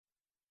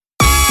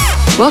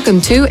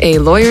Welcome to A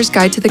Lawyer's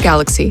Guide to the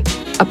Galaxy,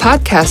 a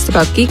podcast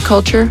about geek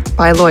culture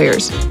by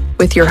lawyers,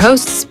 with your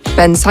hosts,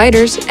 Ben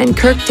Siders and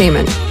Kirk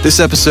Damon.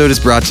 This episode is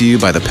brought to you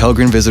by the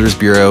Pelgrim Visitors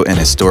Bureau and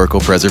Historical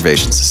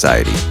Preservation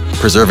Society,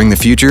 preserving the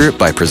future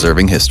by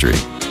preserving history.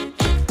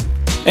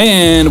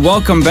 And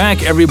welcome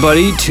back,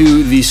 everybody,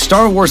 to the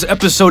Star Wars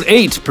Episode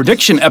 8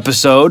 prediction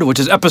episode, which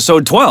is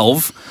Episode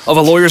 12 of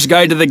A Lawyer's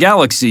Guide to the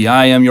Galaxy.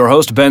 I am your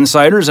host, Ben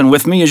Siders, and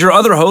with me is your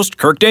other host,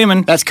 Kirk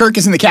Damon. That's Kirk,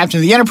 isn't the captain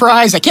of the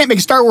Enterprise. I can't make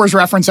a Star Wars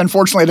reference,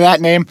 unfortunately, to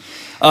that name.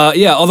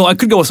 Although I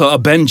could go with a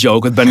Ben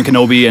joke with Ben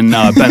Kenobi and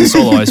Ben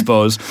Solo, I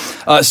suppose.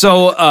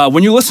 So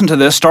when you listen to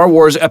this, Star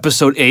Wars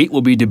Episode 8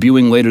 will be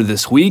debuting later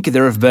this week.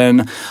 There have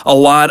been a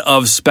lot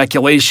of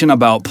speculation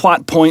about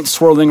plot points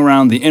swirling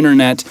around the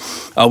internet.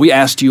 We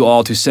asked you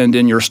all to send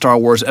in your Star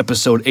Wars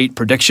Episode 8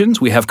 predictions.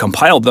 We have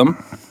compiled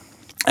them.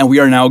 And we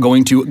are now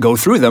going to go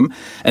through them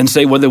and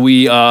say whether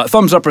we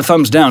thumbs up or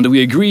thumbs down. Do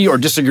we agree or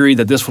disagree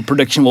that this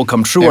prediction will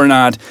come true or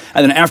not?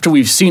 And then after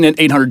we've seen it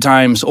 800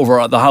 times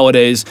over the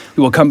holidays,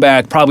 we will come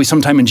back probably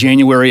sometime in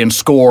January and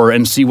score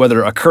and see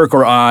whether a Kirk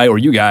or I or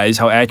you guys,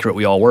 how accurate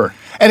we all were.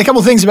 And a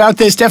couple things about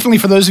this, definitely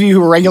for those of you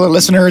who are regular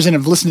listeners and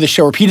have listened to the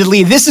show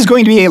repeatedly, this is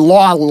going to be a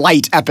law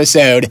light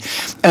episode.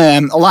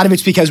 A lot of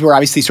it's because we're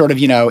obviously sort of,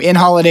 in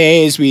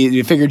holidays.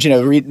 We figured,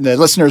 the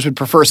listeners would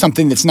prefer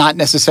something that's not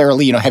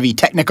necessarily, heavy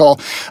technical.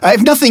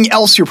 If nothing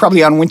else, you're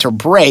probably on winter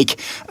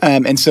break.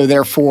 And so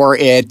therefore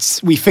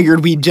we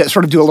figured we'd just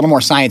sort of do a little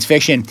more science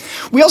fiction.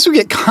 We also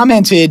get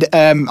commented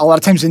a lot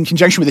of times in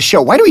conjunction with the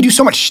show, why do we do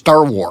so much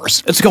Star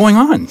Wars? It's going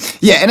on.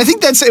 Yeah, and I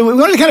think we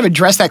wanted to kind of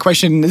address that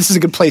question. This is a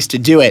good place to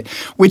do it.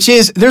 Which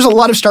is, there's a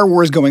lot of Star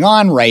Wars going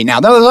on right now.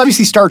 There's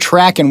obviously Star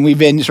Trek, and we've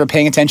been sort of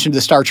paying attention to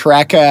the Star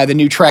Trek, the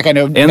new Trek. I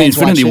know. And the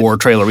Infinity War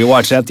trailer. We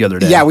watched that the other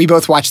day. Yeah, we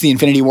both watched the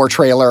Infinity War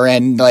trailer,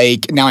 and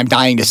now I'm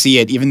dying to see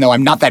it, even though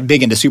I'm not that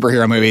big into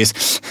superhero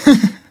movies.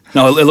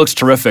 No, it looks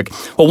terrific.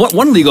 Well,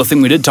 one legal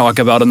thing we did talk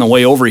about on the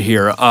way over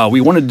here, we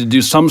wanted to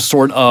do some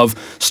sort of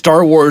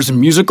Star Wars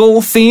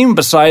musical theme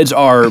besides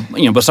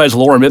besides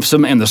Lorem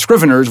Ipsum and the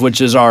Scriveners,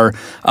 which is our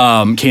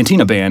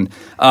Cantina band.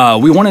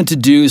 We wanted to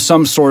do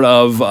some sort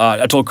of,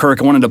 I told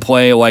Kirk I wanted to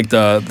play like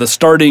the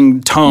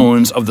starting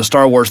tones of the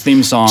Star Wars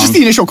theme song. Just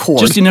the initial chord.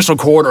 Just the initial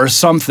chord or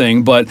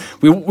something, but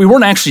we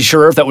weren't actually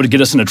sure if that would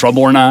get us into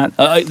trouble or not.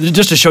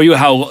 Just to show you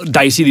how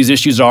dicey these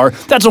issues are,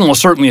 that's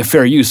almost certainly a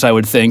fair use, I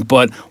would think,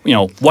 but,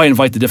 why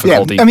invite the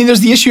difficulty? Yeah, I mean, there's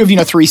the issue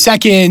of, 3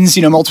 seconds,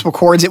 multiple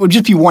chords. It would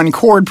just be one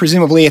chord,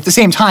 presumably. At the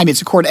same time,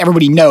 it's a chord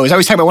everybody knows. I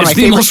always talk about one of my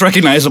favorite... It's the most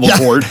recognizable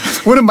chord.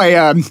 One of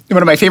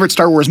my favorite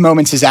Star Wars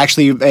moments is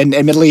actually, and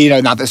admittedly,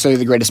 not necessarily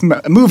the greatest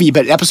movie,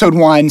 but Episode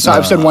 1,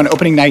 Episode 1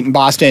 opening night in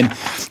Boston.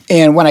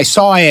 And when I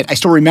saw it, I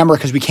still remember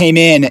because we came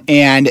in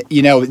and,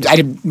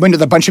 I went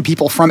with a bunch of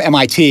people from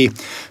MIT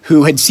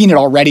who had seen it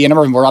already. A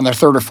number of them were on their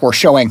 3rd or 4th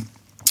showing.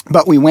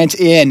 But we went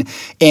in,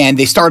 and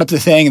they start up the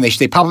thing, and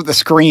they pop up the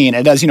screen.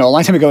 It does, a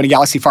long time ago in a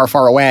galaxy far,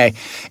 far away.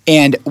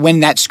 And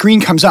when that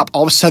screen comes up,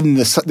 all of a sudden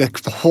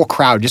the whole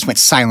crowd just went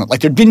silent.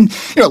 Like there'd been,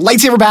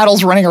 lightsaber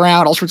battles running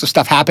around, all sorts of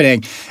stuff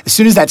happening. As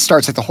soon as that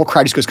starts, the whole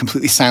crowd just goes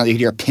completely silent. You could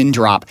hear a pin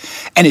drop.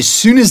 And as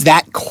soon as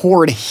that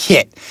chord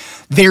hit,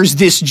 there's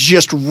this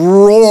just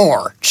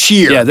roar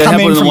cheer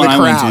coming from the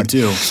crowd.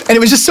 Too. And it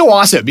was just so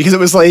awesome because it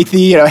was like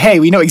hey,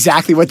 we know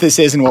exactly what this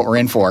is and what we're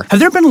in for. Have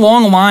there been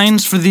long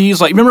lines for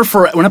these? Like, remember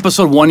when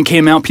Episode 1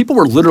 came out, people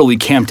were literally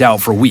camped out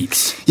for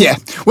weeks. Yeah.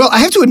 Well, I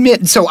have to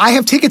admit, so I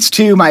have tickets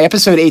to my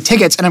Episode 8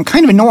 tickets, and I'm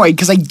kind of annoyed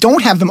because I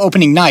don't have them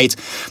opening night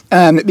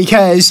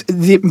because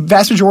the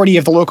vast majority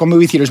of the local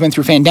movie theaters went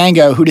through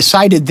Fandango, who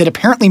decided that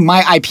apparently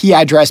my IP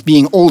address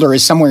being older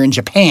is somewhere in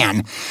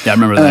Japan. Yeah, I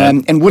remember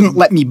that. And wouldn't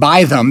let me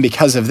buy them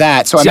because of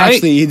that. So I'm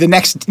actually the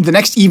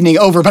next evening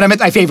over, but I'm at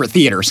my favorite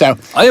theater. So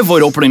I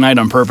avoid opening night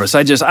on purpose.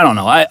 I don't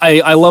know.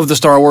 I love the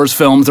Star Wars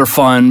films. They're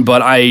fun,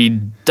 but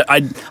I'm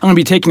going to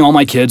be taking all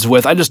my kids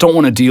with. I just don't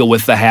want to deal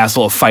with the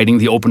hassle of fighting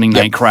the opening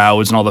night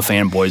crowds and all the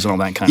fanboys and all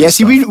that kind of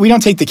stuff. Yeah, see, we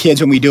don't take the kids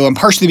when we do them,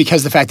 partially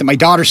because of the fact that my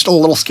daughter's still a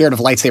little scared of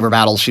lightsaber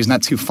battles. She's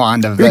not too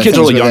fond of your kids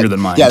are a little younger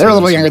than mine. Yeah, they're a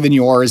little younger than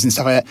yours and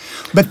stuff like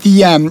that. But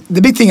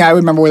the big thing I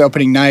remember with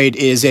opening night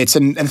is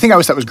and the thing I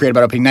always thought was great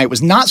about opening night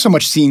was not so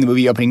much seeing the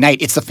movie opening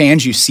night, it's the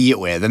fans you see it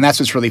with, and that's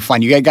what's really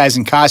fun. You get guys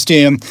in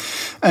costume.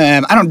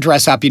 I don't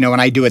dress up, when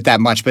I do it that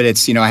much, but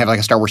it's, I have like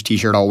a Star Wars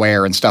t-shirt I'll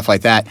wear and stuff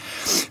like that.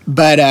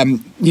 But,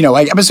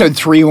 like Episode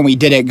 3 when we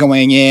did it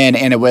going in,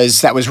 and that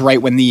was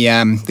right when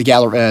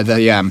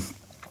the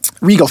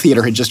Regal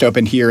Theater had just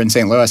opened here in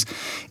St. Louis.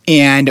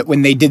 And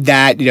when they did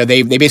that,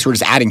 they basically were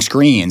just adding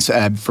screens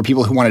for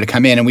people who wanted to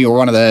come in. And we were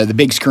one of the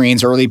big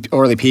screens, early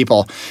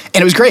people.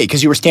 And it was great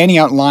because you were standing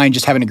out in line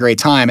just having a great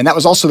time. And that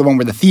was also the one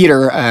where the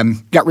theater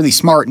got really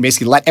smart and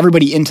basically let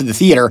everybody into the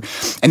theater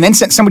and then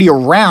sent somebody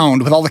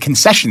around with all the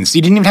concessions. So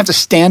you didn't even have to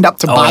stand up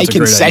to buy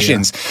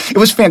concessions. It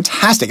was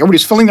fantastic. Everybody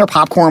was filling their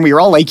popcorn. We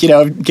were all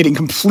getting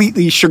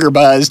completely sugar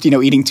buzzed,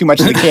 eating too much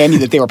of the candy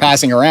that they were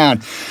passing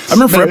around. I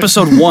remember for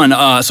Episode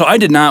 1, so I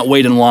did not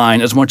wait in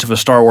line as much of a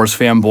Star Wars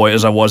fanboy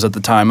as I was was at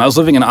the time. I was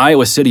living in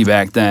Iowa City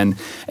back then,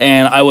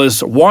 and I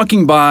was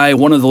walking by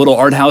one of the little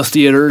art house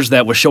theaters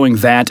that was showing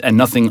that and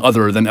nothing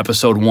other than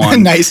episode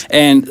 1. Nice.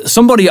 And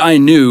somebody I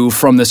knew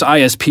from this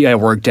ISP I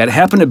worked at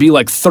happened to be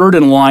like third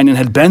in line and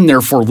had been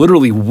there for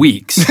literally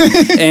weeks.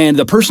 And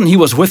the person he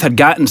was with had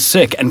gotten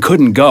sick and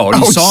couldn't go.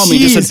 And he saw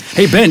me and just said,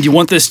 "Hey, Ben, do you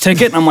want this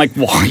ticket?" And I'm like,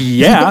 "Well,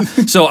 yeah."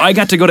 So I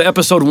got to go to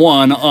episode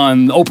 1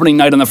 on opening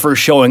night on the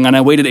first showing, and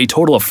I waited a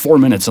total of 4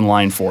 minutes in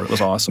line for it. It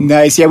was awesome.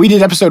 Nice. Yeah, we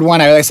did episode 1.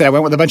 Like I said, I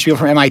went with a bunch of people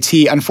from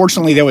MIT.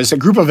 Unfortunately, there was a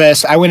group of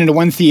us. I went into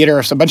one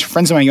theater. So a bunch of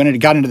friends of mine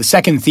got into the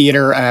second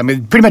theater.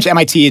 Pretty much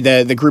MIT,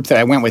 the group that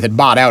I went with, had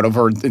bought out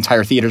over an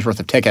entire theater's worth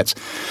of tickets.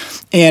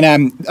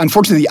 And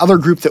unfortunately, the other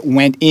group that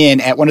went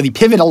in at one of the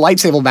pivotal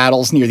lightsaber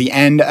battles near the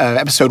end of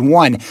episode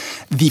 1,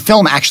 the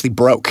film actually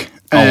broke.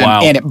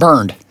 And it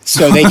burned.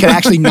 So they could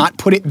actually not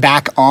put it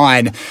back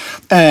on.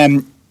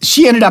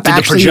 She ended up Did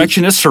actually... the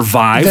projectionist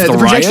survive the riot? The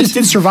projectionist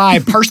did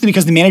survive, partially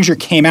because the manager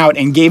came out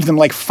and gave them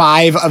like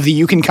 5 of the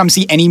you can come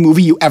see any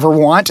movie you ever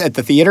want at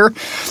the theater,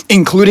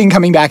 including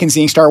coming back and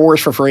seeing Star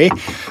Wars for free.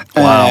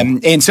 Wow.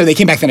 And so they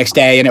came back the next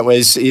day, and it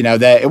was,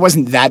 it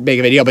wasn't that big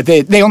of a deal, but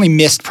they only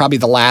missed probably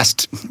the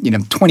last,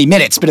 20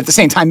 minutes. But at the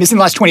same time, missing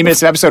the last 20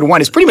 minutes of episode 1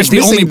 is pretty much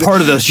the only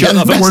part of the show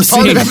that we're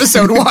seeing. Part of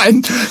episode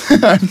 1.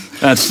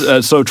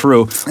 That's so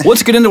true.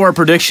 Let's get into our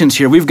predictions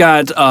here. We've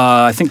got,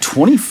 I think,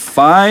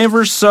 25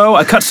 or so.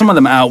 I cut some of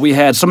them out. We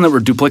had some that were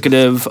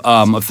duplicative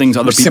of things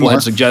other people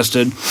had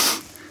suggested.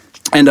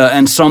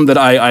 And some that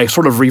I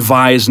sort of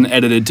revised and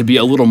edited to be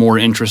a little more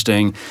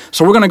interesting.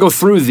 So we're going to go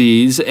through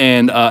these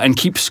and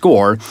keep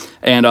score.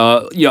 And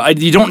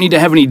you don't need to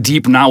have any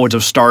deep knowledge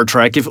of Star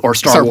Trek or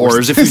Star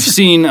Wars. If you've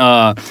seen,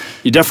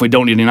 you definitely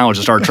don't need any knowledge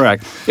of Star Trek.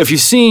 If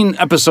you've seen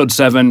Episode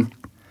 7.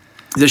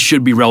 This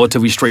should be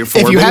relatively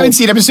straightforward. If you haven't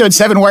seen Episode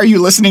 7, why are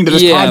you listening to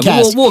this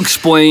podcast? We'll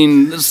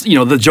explain,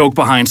 the joke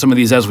behind some of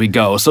these as we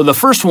go. So the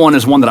first one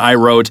is one that I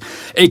wrote.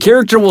 A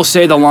character will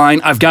say the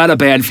line, "I've got a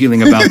bad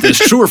feeling about this."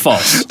 True or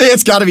false?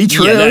 It's got to be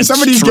true. Yeah,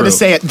 Somebody's going to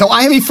say it. Though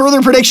I have a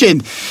further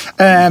prediction.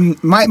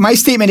 My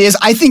statement is,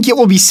 I think it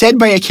will be said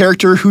by a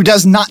character who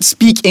does not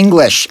speak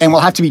English and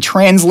will have to be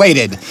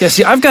translated. Yeah,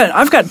 see, I've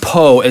got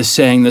Poe as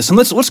saying this, and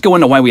let's go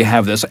into why we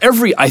have this.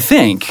 I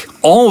think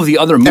all of the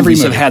other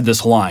movies have had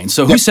this line.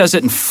 So who says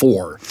it in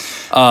 4?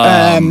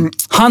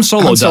 Han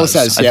Solo does,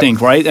 I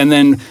think, right? And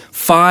then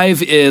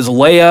 5 is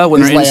Leia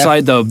when they're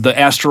inside the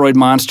asteroid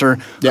monster.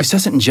 Yep. Who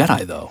says it in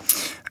Jedi, though?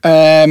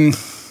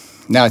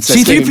 No, it's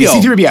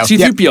C-3PO.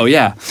 C-3PO,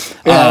 yeah.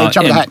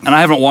 And I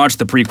haven't watched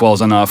the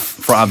prequels enough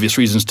for obvious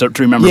reasons to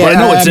remember, but I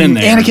know it's in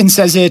there. Anakin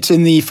says it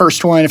in the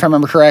first one, if I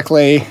remember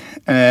correctly.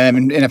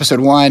 In episode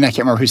 1, I can't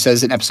remember who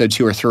says it in episode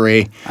 2 or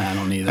 3. I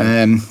don't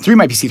either. 3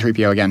 might be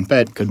C-3PO again,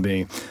 but could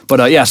be.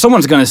 But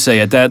someone's going to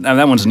say it. That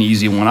one's an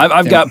easy one.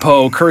 I've got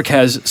Poe. Kirk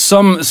has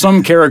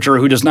some character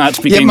who does not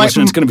speak English,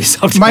 and it's going to be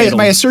subtitled.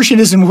 My assertion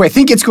is, and who I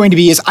think it's going to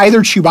be, is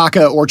either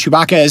Chewbacca or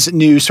Chewbacca's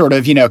new sort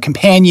of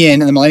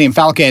companion in the Millennium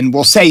Falcon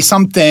will say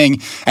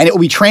something, and it will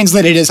be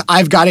translated as,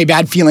 "I've got a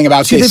bad feeling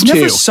about this too." They've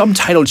never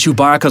subtitled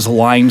Chewbacca's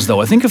lines,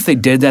 though. I think if they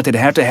did that, they'd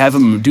have to have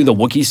him do the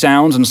Wookiee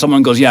sounds, and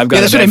someone goes, "Yeah, I've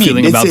got a bad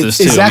feeling about this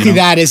too." Exactly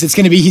that is. It's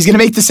going to be, he's going to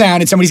make the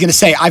sound, and somebody's going to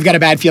say, "I've got a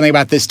bad feeling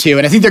about this too."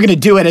 And I think they're going to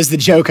do it as the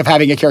joke of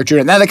having a character.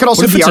 And that could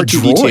also be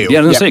R2-D2. Yeah,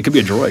 I was going to say it could be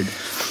a droid.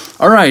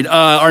 All right,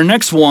 our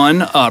next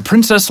one,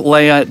 Princess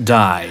Leia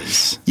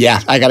dies.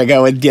 Yeah, I got to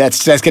go with,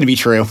 that's going to be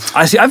true.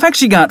 I've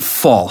actually got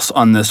false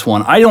on this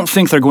one. I don't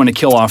think they're going to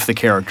kill off the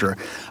character.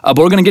 But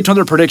we're going to get to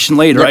another prediction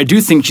later. Yep. I do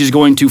think she's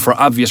going to, for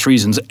obvious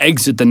reasons,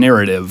 exit the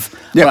narrative.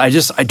 Yep.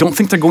 But I don't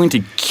think they're going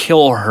to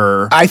kill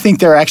her. I think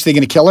they're actually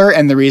going to kill her,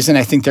 and the reason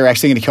I think they're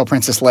actually going to kill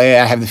Princess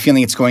Leia, I have the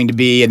feeling it's going to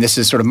be, and this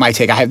is sort of my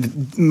take,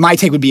 my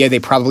take would be they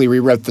probably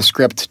rewrote the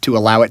script to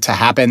allow it to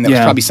happen. There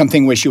was probably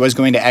something where she was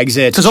going to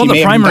exit. Because all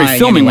the primary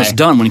filming was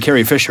done when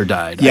Carrie Fisher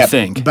died, I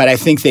think. But I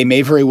think they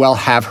may very well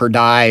have her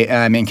die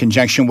in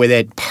conjunction with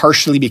it,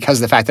 partially because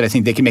of the fact that I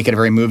think they can make it a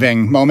very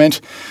moving moment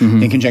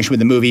in conjunction with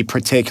the movie,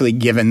 particularly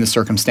given the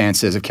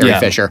circumstances of Carrie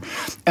Fisher.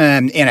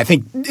 And I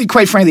think,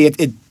 quite frankly,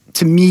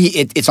 to me,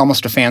 it's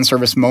almost a fan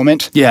service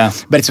moment. Yeah.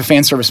 But it's a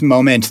fan service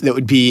moment that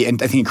would be, I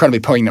think, incredibly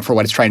poignant for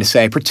what it's trying to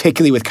say,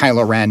 particularly with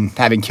Kylo Ren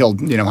having killed,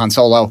 Han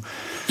Solo.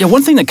 Yeah,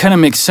 one thing that kind of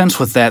makes sense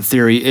with that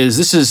theory is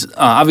this is,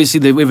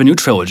 obviously, we have a new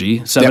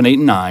trilogy, 7, 8,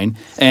 and 9,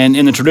 and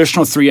in the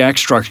traditional 3-act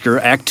structure,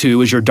 Act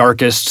 2 is your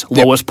darkest,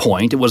 lowest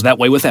point. It was that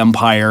way with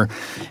Empire.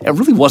 It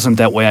really wasn't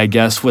that way, I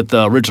guess, with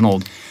the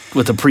original...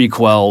 with the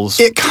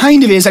prequels. It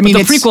kind of is. I mean,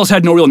 the prequels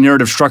had no real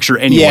narrative structure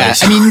anyway. Yeah,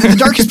 so. I mean, the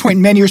darkest point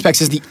in many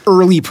respects is the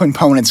early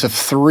components of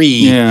 3.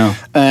 Yeah.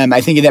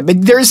 I think of that.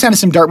 But there is kind of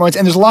some dark moments,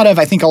 and there's a lot of,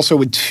 I think also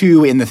with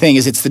 2 in the thing,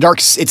 is it's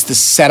the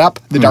setup,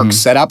 dark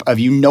setup of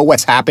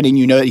what's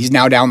happening, that he's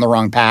now down the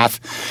wrong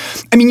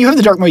path. I mean, you have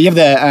the dark moment, you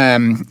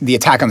have the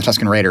attack on the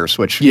Tusken Raiders,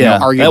 which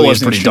arguably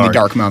was an extremely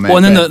dark moment.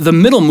 Well, and then the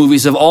middle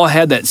movies have all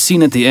had that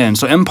scene at the end.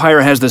 So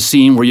Empire has the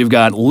scene where you've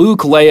got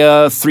Luke,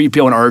 Leia,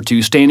 3PO, and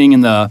R2 standing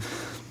in the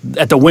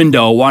at the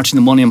window watching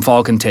the Millennium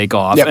Falcon take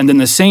off, and then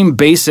the same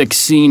basic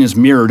scene is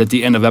mirrored at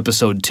the end of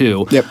Episode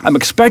 2. I'm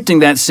expecting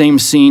that same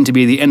scene to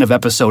be the end of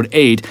Episode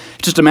 8.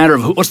 It's just a matter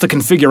of what's the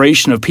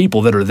configuration of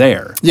people that are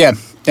there. Yeah.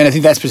 And I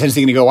think that's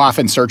potentially going to go off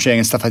and searching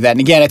and stuff like that.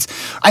 And again,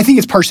 I think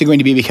it's partially going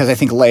to be because I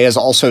think Leia is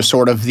also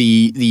sort of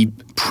the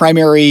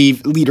primary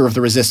leader of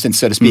the Resistance,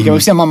 so to speak. And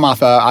we've seen Mon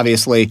Mothma,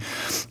 obviously,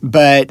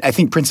 but I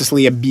think Princess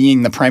Leia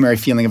being the primary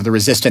feeling of the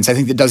Resistance, I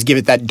think that does give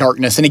it that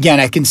darkness. And again,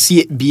 I can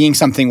see it being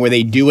something where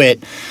they do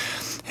it.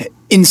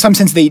 In some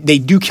sense, they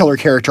do kill her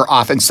character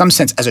off, in some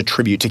sense, as a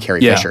tribute to Carrie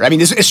Fisher. I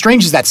mean, as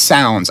strange as that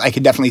sounds, I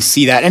could definitely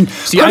see that. And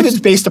part of it's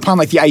based upon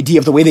like the idea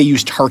of the way they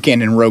used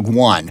Tarkin in Rogue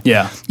One.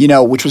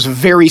 Which was a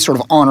very sort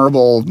of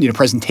honorable,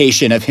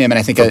 presentation of him, and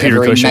I think a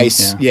very Cushing,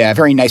 nice,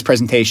 very nice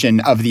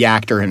presentation of the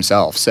actor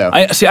himself. So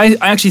I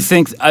actually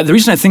think the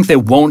reason I think they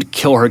won't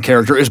kill her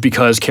character is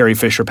because Carrie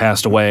Fisher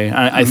passed away.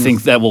 I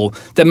think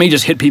that may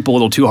just hit people a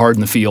little too hard in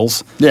the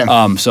feels. And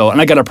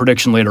I got a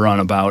prediction later on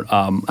about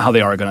how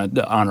they are going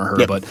to honor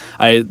her, but.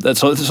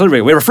 So we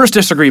have our first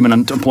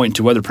disagreement on point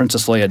to whether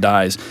Princess Leia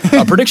dies.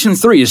 Prediction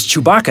 3 is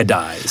Chewbacca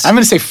dies. I'm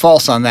going to say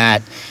false on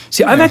that.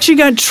 See, I've actually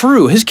got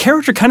true. His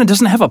character kind of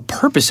doesn't have a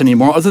purpose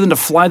anymore other than to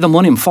fly the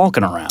Millennium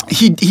Falcon around.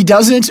 He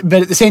doesn't,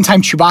 but at the same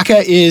time,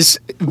 Chewbacca is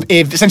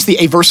essentially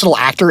a versatile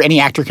actor. Any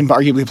actor can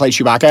arguably play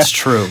Chewbacca. That's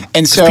true.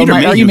 And so Peter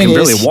my argument can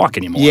is, barely walk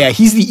anymore. Yeah,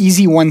 he's the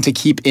easy one to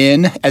keep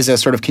in as a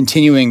sort of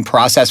continuing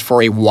process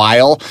for a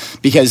while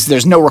because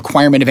there's no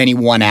requirement of any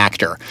one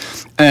actor.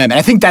 And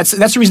I think that's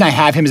the reason I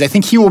have him is I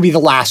think he will be the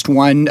last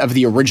one of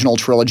the original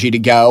trilogy to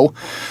go.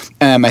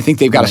 I think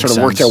they've got to sort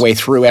of work their way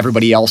through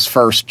everybody else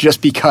first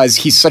just because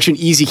he's such an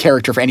easy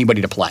character for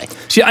anybody to play.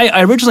 See,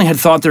 I originally had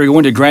thought they were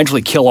going to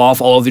gradually kill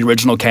off all of the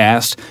original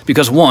cast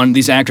because, one,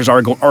 these actors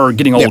are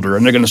getting older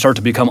and they're going to start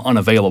to become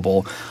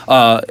unavailable,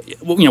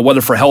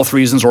 whether for health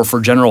reasons or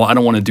for general, I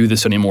don't want to do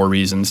this anymore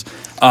reasons.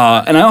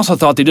 And I also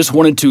thought they just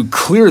wanted to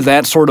clear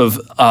that sort of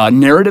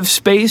narrative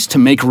space to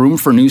make room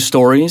for new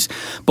stories.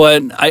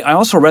 But I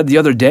also read the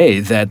other day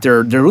that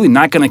they're really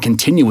not going to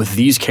continue with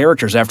these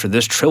characters after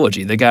this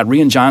trilogy. They got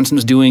Rian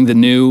Johnson's doing a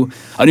new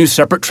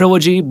separate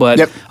trilogy,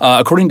 but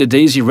according to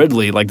Daisy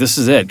Ridley, like this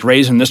is it.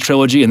 Rey's in this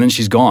trilogy, and then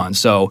she's gone.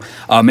 So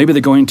maybe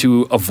they're going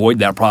to avoid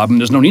that problem.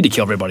 There's no need to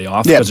kill everybody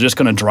off because they're just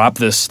going to drop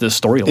this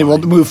storyline. It will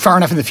move far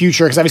enough in the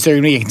future because obviously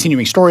they're going to be a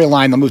continuing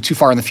storyline. They'll move too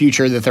far in the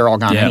future that they're all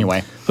gone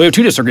anyway. So we have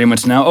two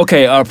disagreements now.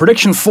 Okay,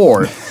 prediction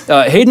 4.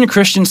 Hayden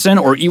Christensen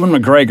or Ewan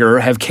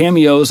McGregor have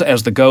cameos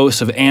as the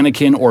ghosts of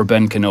Anakin or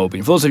Ben Kenobi.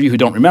 For those of you who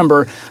don't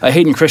remember,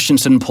 Hayden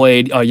Christensen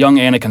played young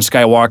Anakin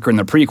Skywalker in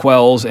the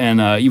prequels,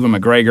 and Ewan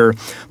McGregor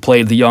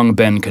played the young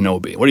Ben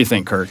Kenobi. What do you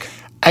think, Kirk?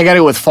 I got to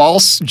go with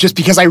false, just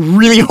because I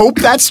really hope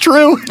that's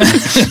true.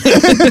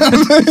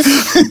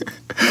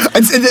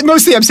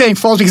 Mostly I'm saying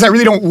false because I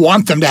really don't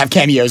want them to have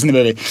cameos in the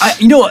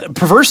movie.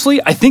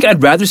 Perversely, I think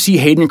I'd rather see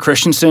Hayden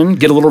Christensen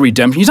get a little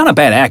redemption. He's not a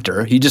bad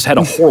actor. He just had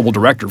a horrible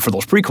director for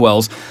those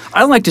prequels.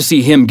 I'd like to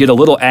see him get a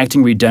little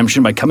acting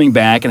redemption by coming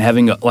back and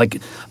having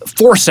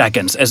 4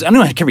 seconds. I don't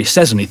know if he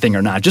says anything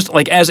or not. Just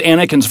like as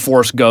Anakin's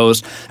Force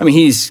Ghost. I mean,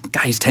 he's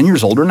 10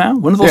 years older now.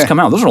 When did those come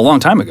out? Those are a long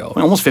time ago.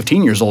 Almost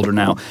 15 years older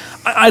now.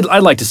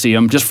 I'd like to see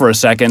him just for a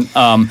second.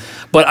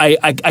 But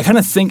I kind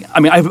of think,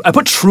 I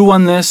put true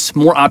on this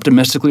more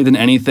optimistically than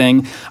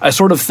anything. I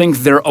sort of think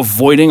they're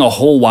avoiding a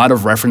whole lot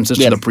of references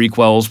to the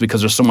prequels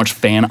because there's so much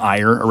fan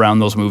ire around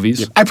those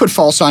movies. I put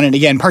false on it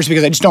again, partially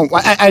because I just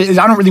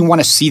don't really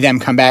want to see them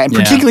come back. And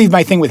particularly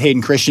my thing with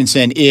Hayden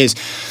Christensen is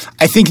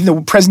I think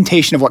the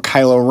presentation of what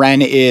Kylo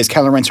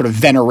Ren's sort of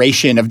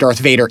veneration of Darth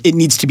Vader, it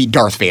needs to be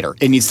Darth Vader.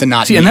 It needs to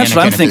not be and that's Anakin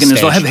what I'm thinking is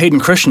they'll have stage. Hayden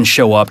Christensen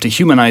show up to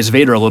humanize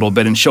Vader a little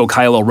bit and show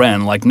Kylo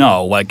Ren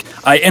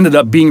I ended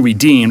up being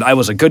redeemed. I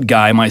was a good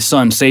guy. My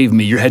son saved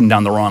me. You're heading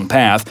down the wrong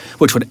path,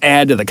 which would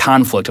add to the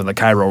conflict of the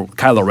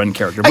Kylo Ren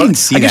character. But I can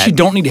see I guess that. you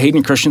don't need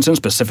Hayden Christensen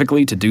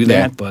specifically to do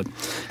that. But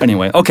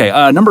anyway, okay.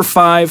 Number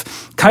 5,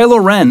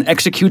 Kylo Ren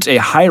executes a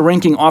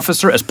high-ranking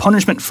officer as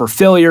punishment for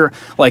failure,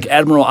 like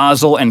Admiral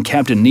Ozzel and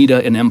Captain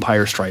Nita in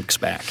Empire Strikes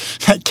Back.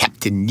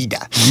 Captain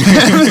Nita.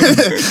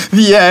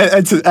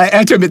 I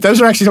have to admit,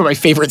 those are actually some of my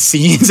favorite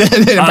scenes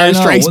in Empire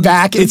Strikes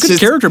Back. It's good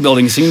character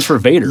building scenes for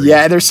Vader.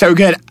 Yeah, they're so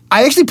good.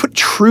 I actually put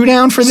true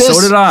down for this.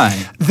 So did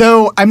I.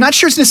 Though I'm not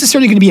sure it's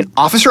necessarily going to be an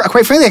officer.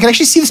 Quite frankly, I can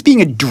actually see this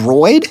being a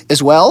droid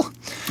as well.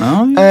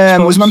 Oh, yeah.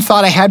 Was one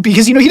thought I had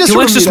because he does. He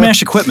likes to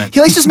smash equipment. He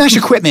likes to smash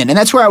equipment, and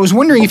that's where I was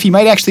wondering if he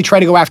might actually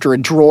try to go after a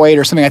droid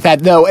or something like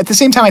that. Though at the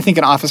same time, I think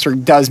an officer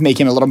does make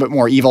him a little bit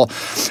more evil.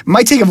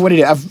 My take of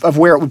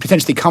where it would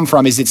potentially come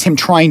from is it's him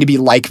trying to be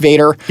like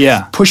Vader.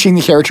 Yeah, pushing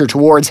the character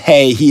towards,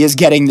 hey, he is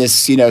getting this,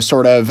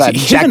 sort of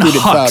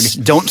jackbooted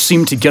thug. Don't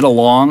seem to get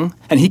along,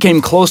 and he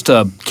came close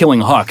to killing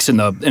Hux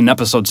in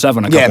Episode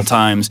 7 a couple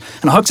times.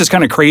 And Hux is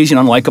kind of crazy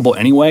and unlikable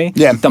anyway.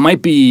 Yeah, that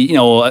might be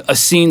a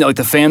scene that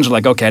the fans are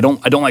like, okay, I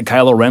don't like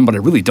Kylo Ren, but I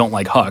really don't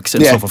like Hux,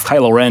 and so if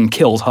Kylo Ren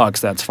kills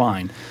Hux, that's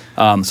fine.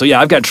 So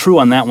yeah, I've got true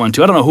on that one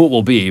too. I don't know who it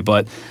will be,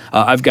 but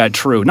I've got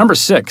true. Number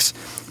 6.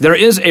 There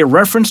is a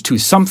reference to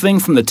something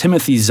from the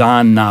Timothy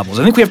Zahn novels.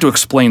 I think we have to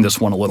explain this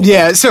one a little bit.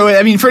 Yeah, so,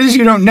 I mean, for those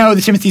who don't know,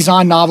 the Timothy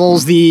Zahn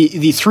novels,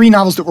 the 3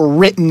 novels that were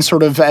written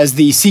sort of as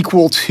the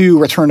sequel to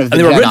Return of the Jedi.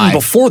 And they were written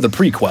before the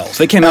prequels.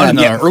 They came out in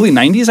the early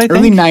 90s, I think?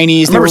 Early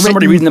 90s. I remember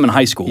somebody reading them in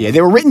high school. Yeah,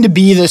 they were written to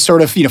be the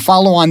sort of,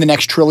 follow on the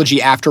next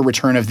trilogy after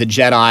Return of the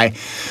Jedi.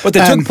 But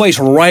they took place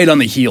right on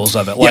the heels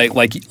of it,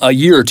 like a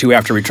year or two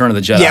after Return of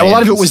the Jedi. Yeah, well, a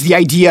lot of it was the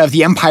idea of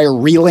the Empire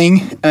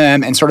reeling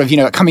and sort of,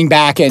 coming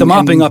back and... The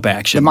mopping up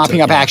action. The mopping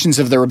up actions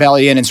of the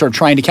rebellion and sort of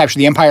trying to capture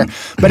the Empire,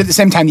 but at the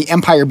same time, the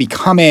Empire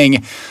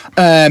becoming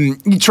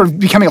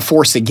a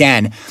force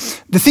again.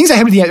 The things I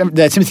had with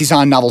the Timothy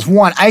Zahn novels,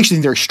 one, I actually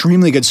think they're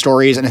extremely good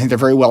stories, and I think they're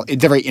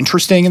very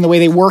interesting in the way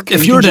they work.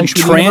 If you were to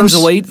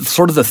translate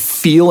sort of the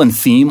feel and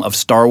theme of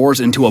Star Wars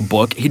into a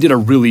book, he did a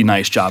really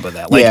nice job of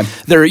that.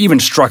 They're even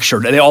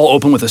structured. They all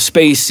open with a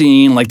space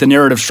scene, the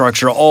narrative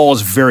structure, all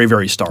is very,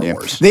 very Star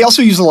Wars. They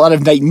also use a lot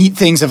of neat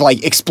things of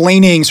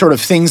explaining sort of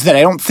things that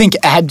I don't think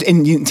had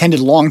intended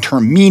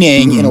long-term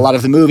meaning in a lot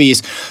of the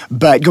movies,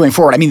 but going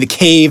forward, I mean, the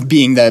cave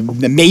being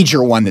the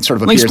major one that sort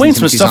of appears in explains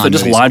some stuff that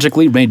movies. just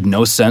logically made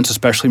no sense,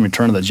 especially in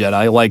Return of the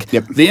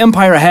Jedi. The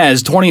Empire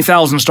has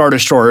 20,000 Star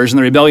Destroyers, and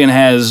the Rebellion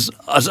has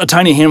a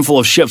tiny handful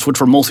of ships,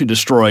 which were mostly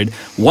destroyed.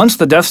 Once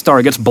the Death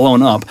Star gets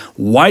blown up,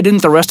 why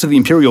didn't the rest of the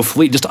Imperial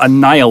fleet just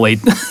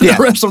annihilate the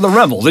rest of the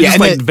rebels? They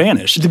just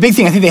vanished. The big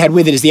thing I think they had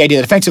with it is the idea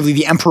that effectively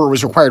the Emperor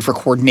was required for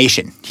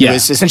coordination. He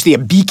was essentially a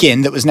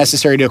beacon that was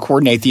necessary to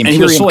coordinate the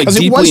Imperium. And he was so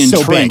deeply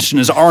entrenched in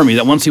his army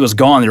that once he was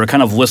gone, they were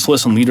kind of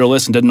listless and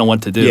leaderless and didn't know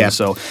what to do.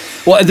 So,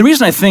 the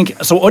reason I think,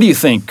 what do you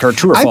think, Kirk,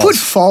 true or false? I put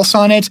false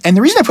on it, and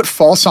the reason I put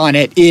false on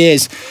it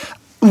is,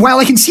 while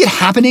I can see it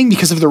happening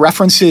because of the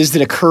references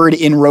that occurred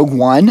in Rogue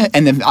One,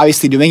 and them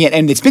obviously doing it,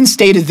 and it's been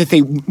stated that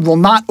they will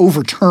not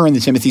overturn the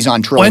Timothy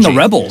Zahn trilogy. Well, and the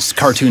Rebels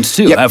cartoons,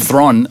 too, have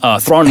Thrawn.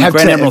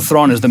 Grand Admiral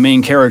Thrawn is the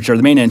main character,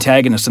 the main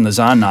antagonist in the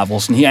Zahn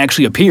novels, and he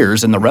actually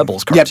appears in the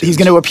Rebels cartoons. Yep, he's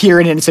going to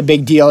appear in it, and it's a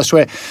big deal.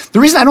 So the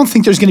reason I don't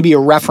think there's going to be a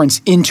reference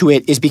into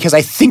it is because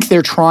I think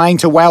they're trying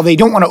to, while they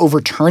don't want to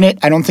overturn it,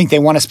 I don't think they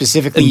want to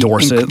specifically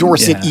endorse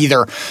it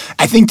either.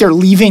 I think they're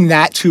leaving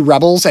that to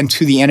Rebels and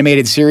to the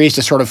animated series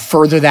to sort of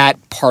further that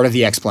part of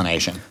the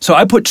explanation. So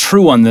I put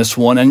true on this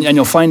one, and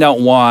you'll find out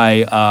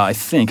why, I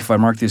think, if I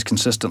mark these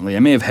consistently.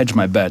 I may have hedged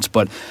my bets,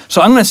 but so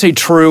I'm going to say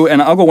true,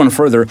 and I'll go one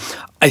further.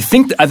 I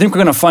think we're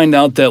going to find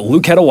out that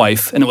Luke had a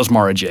wife, and it was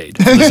Mara Jade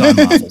in the Zahn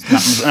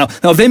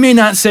novels. Now, they may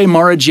not say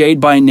Mara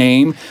Jade by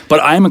name, but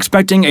I'm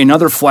expecting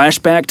another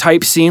flashback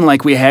type scene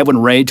like we had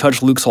when Rey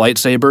touched Luke's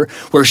lightsaber,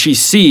 where she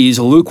sees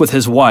Luke with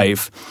his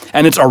wife,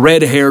 and it's a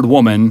red-haired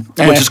woman,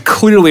 which is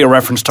clearly a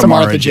reference to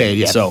Mara Jade.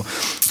 Yeah. So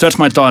that's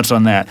my thoughts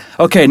on that.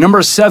 Okay,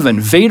 number 7,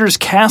 Vader's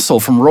castle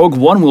from Rogue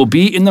One will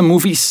be in the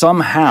movie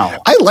somehow.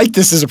 I like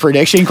this as a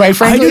prediction, quite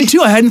frankly. I do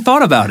too. I hadn't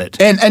thought about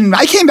it. And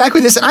I came back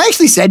with this, and I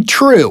actually said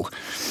true.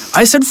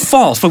 I said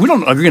false, but we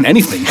don't agree on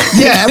anything.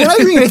 Yeah, we're not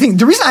agreeing on anything.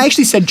 The reason I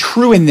actually said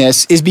true in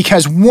this is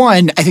because,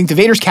 one, I think the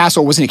Vader's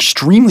Castle was an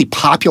extremely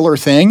popular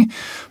thing.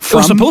 It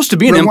was supposed to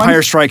be an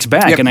Empire Strikes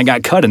Back, and I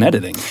got cut in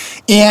editing.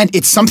 And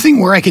it's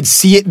something where I could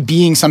see it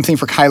being something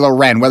for Kylo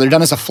Ren, whether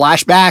done as a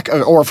flashback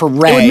or for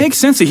Rey. It would make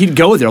sense that he'd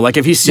go there. Like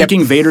if he's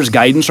seeking Vader's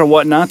guidance or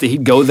whatnot, that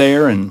he'd go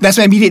there. And that's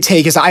my immediate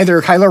take, is either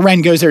Kylo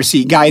Ren goes there to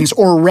seek guidance,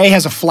 or Rey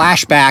has a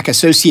flashback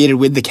associated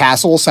with the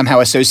castle,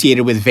 somehow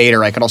associated with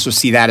Vader. I could also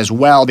see that as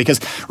well, because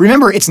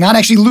remember, it's not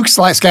actually Luke's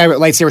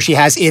lightsaber she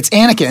has, it's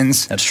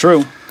Anakin's. That's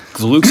true.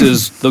 Because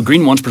Luke's the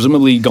green one's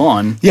presumably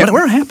gone. Yeah.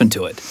 Whatever happened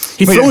to it?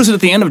 He throws it at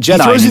the end of Jedi.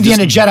 He throws it at the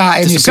end of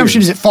Jedi, and the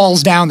assumption is it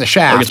falls down the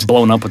shaft. Or gets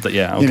blown up with the,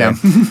 okay.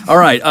 All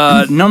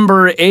right,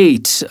 number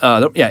 8.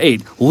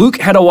 8. Luke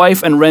had a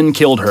wife and Ren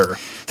killed her.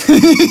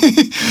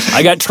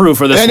 I got true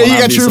for this one. I know you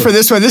got true for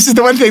this one. This is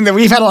the one thing that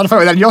we've had a lot of fun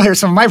with, and you'll hear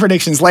some of my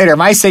predictions later.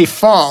 I say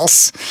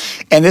false,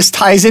 and this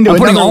ties into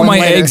another one. I'm putting all my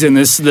later. eggs in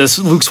this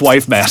Luke's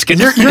wife basket.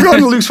 You're going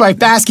to Luke's wife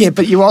basket,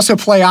 but you also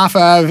play off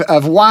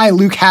of why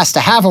Luke has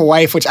to have a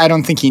wife, which I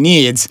don't think he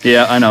needs.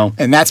 Yeah, I know.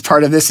 And that's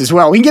part of this as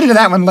well. We can get into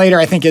that one later,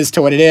 I think, as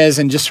to what it is,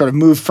 and just sort of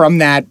move from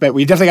that. But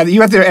we definitely got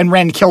you have to, and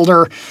Ren killed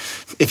her.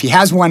 If he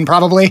has one,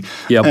 probably.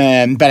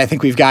 Yep. But I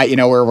think we've got,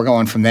 where we're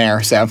going from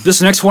there. So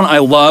this next one I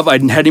love. I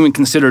hadn't even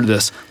considered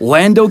this.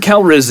 Lando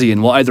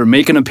Calrissian will either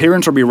make an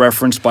appearance or be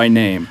referenced by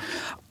name.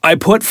 I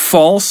put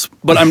false,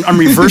 but I'm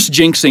reverse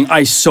jinxing.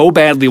 I so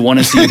badly want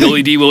to see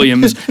Billy D.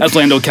 Williams as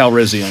Lando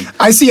Calrissian.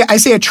 I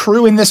say a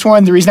true in this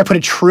one. The reason I put a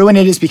true in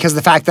it is because of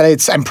the fact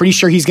that I'm pretty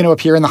sure he's going to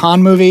appear in the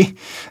Han movie.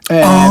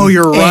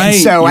 You're right. And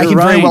so I can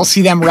very well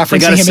see them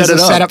referencing him as a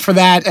setup for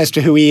that, as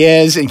to who he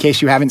is, in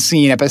case you haven't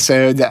seen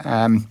episode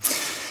 5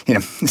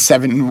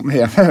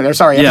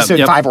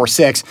 or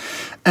 6.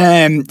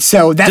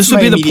 So that's this would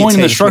be the point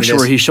in the structure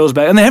where he shows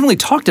back, and they haven't really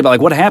talked about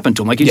what happened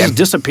to him. Like he just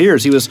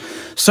disappears. He was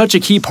such a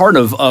key part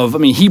of. I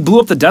mean, he blew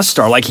up the Death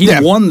Star. Like he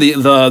won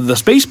the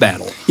space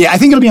battle. Yeah, I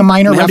think it'll be a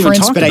minor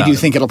reference, but I do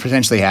think it'll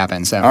potentially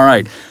happen. So all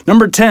right,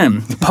 number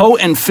 10, Poe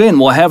and Finn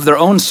will have their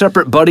own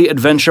separate buddy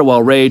adventure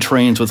while Rey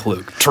trains with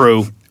Luke.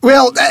 True.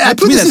 Well, I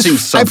put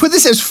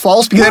this as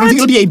false because I don't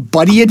think it'll be a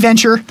buddy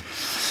adventure.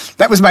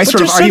 That was my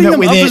sort of argument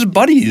with it. As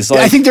buddies.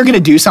 I think they're going to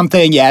do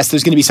something. Yes,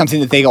 there's going to be something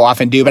that they go off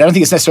and do, but I don't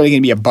think it's necessarily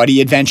going to be a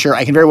buddy adventure.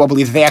 I can very well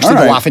believe that they actually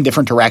go off in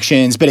different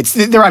directions, but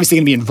they're obviously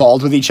going to be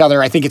involved with each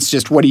other. I think it's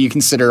just, what do you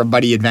consider a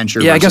buddy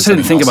adventure? Yeah, I guess I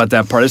didn't think about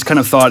that part. I just kind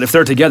of thought if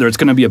they're together, it's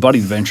going to be a buddy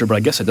adventure, but I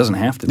guess it doesn't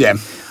have to be. Yeah.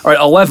 All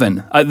right,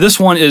 11. This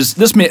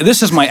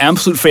is my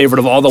absolute favorite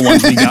of all the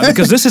ones we got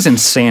because this is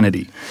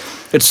insanity.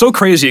 It's so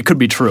crazy it could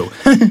be true.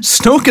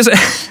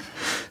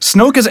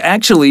 Snoke is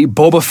actually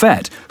Boba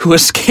Fett, who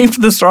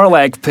escaped the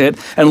Sarlacc pit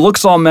and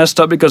looks all messed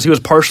up because he was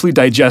partially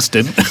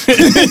digested.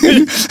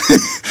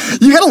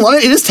 You gotta love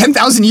it. It is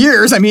 10,000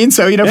 years. I mean,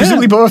 so,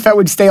 presumably Boba Fett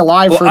would stay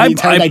alive for the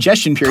entire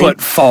digestion period. I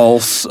put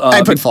false.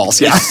 I put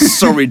false, yeah. It's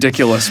so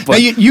ridiculous. But now,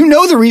 you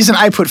know the reason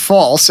I put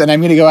false, and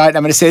I'm going to go out and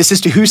I'm going to say this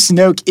as to who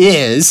Snoke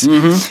is.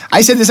 Mm-hmm.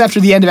 I said this after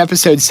the end of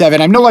Episode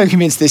 7. I'm no longer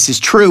convinced this is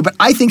true, but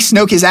I think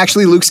Snoke is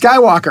actually Luke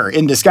Skywalker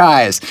in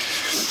disguise.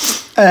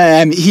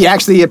 He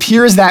actually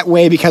appears that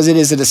way because it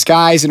is a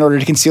disguise in order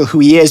to conceal who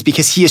he is,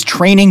 because he is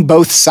training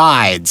both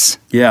sides.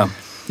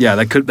 Yeah,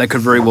 that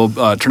could very well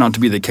turn out to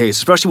be the case,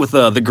 especially with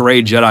the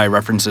gray Jedi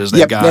references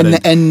they got.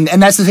 And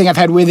that's the thing I've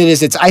had with it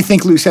is I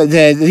think Luke said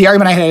the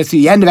argument I had at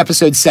the end of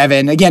Episode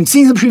 7, again,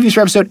 seeing the previews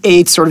for Episode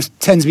 8 sort of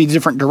tends to be a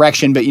different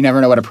direction, but you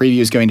never know what a preview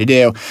is going to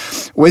do,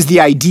 was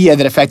the idea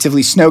that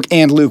effectively Snoke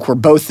and Luke were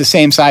both the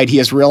same side. He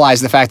has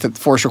realized the fact that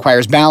the Force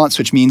requires balance,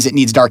 which means it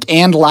needs dark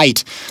and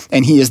light,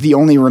 and he is the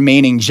only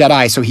remaining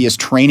Jedi, so he is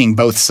training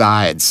both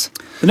sides.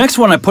 The next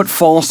one I put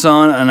false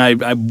on, and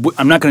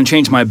I'm not going to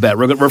change my bet.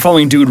 We're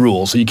following dude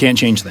rules, so you can't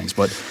change things.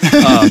 But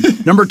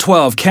number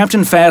 12,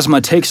 Captain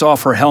Phasma takes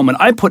off her helmet.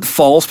 I put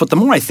false, but the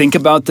more I think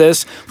about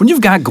this, when you've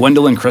got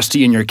Gwendolyn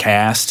Christie in your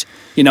cast,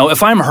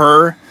 if I'm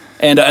her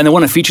and they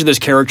want to feature this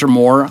character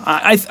more,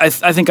 I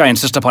think I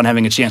insist upon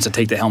having a chance to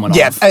take the helmet off.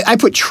 Yeah, I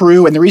put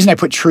true, and the reason I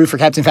put true for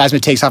Captain Phasma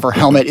takes off her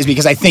helmet is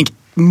because I think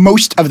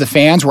most of the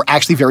fans were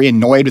actually very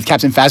annoyed with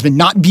Captain Phasma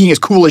not being as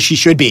cool as she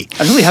should be.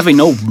 And really having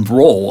no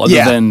role other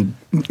than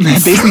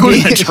basically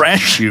being in a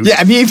trash chute.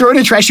 Yeah, being thrown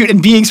in a trash chute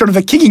and being sort of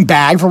a kicking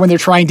bag for when they're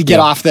trying to get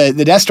off the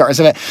Death Stars.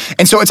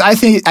 And so I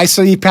think I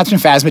see Captain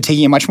Phasma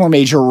taking a much more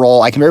major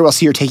role. I can very well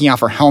see her taking off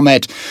her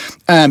helmet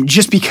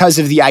just because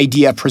of the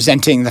idea of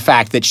presenting the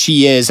fact that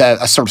she is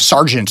a sort of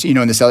sergeant,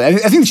 in this. I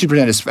think that she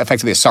presented as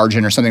effectively a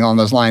sergeant or something along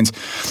those lines,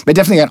 but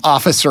definitely an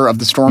officer of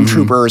the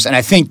Stormtroopers. And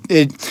I think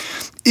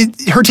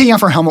her taking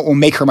off her helmet will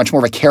make her much more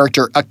of a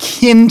character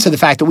akin to the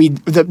fact that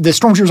the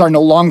Stormtroopers are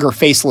no longer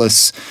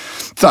faceless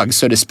thugs,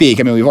 so to speak.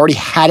 I mean, we've already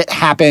had it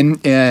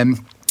happen in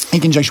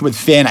conjunction with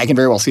Finn. I can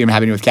very well see him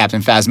happening with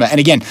Captain Phasma. And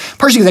again,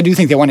 partially because I do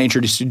think they want to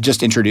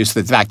introduce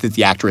the fact that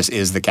the actress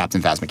is the Captain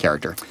Phasma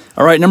character.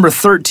 All right, number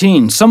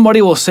 13.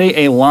 Somebody will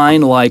say a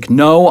line like,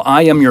 "No,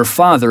 I am your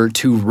father,"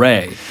 to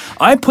Rey.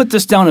 I put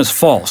this down as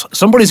false.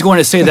 Somebody's going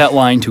to say that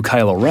line to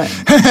Kylo Ren.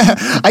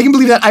 I can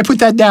believe that. I put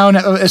that down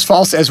as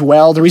false as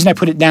well. The reason I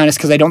put it down is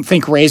because I don't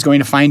think Rey's going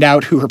to find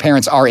out who her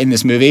parents are in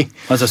this movie.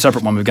 That's a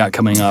separate one we've got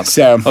coming up.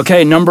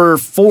 Okay, number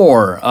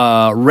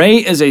 4. Rey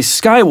is a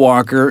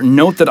Skywalker.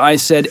 Note that I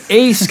said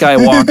a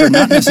Skywalker,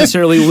 not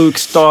necessarily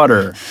Luke's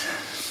daughter.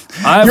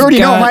 You already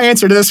know what my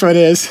answer to this one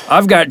is.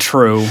 I've got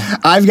true.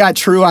 I've got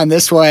true on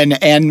this one,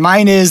 and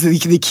mine is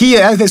the key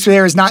to this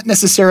there is not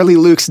necessarily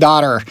Luke's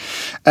daughter.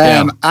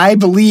 I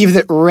believe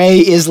that Rey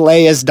is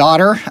Leia's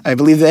daughter. I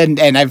believe that, and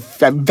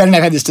Ben and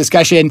I've had this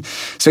discussion.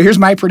 So here's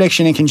my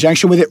prediction in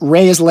conjunction with it.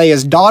 Rey is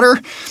Leia's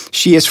daughter.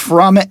 She is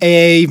from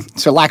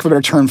so lack of a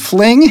better term,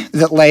 fling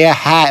that Leia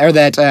had, or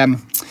that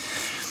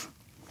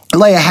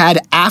Leia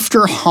had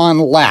after Han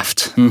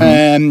left.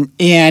 Mm-hmm.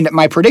 And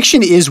my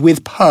prediction is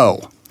with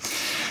Poe.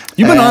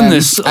 You've been on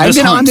this. I've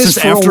been on this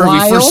since for after a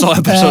while. we first saw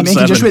Episode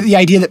 7. Just with the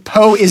idea that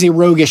Poe is a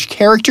roguish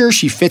character.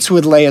 She fits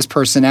with Leia's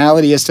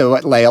personality as to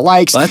what Leia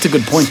likes. Well, that's a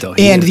good point, though.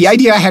 And the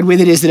idea I had with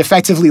it is that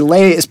effectively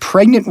Leia is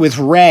pregnant with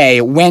Rey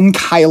when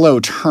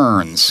Kylo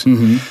turns.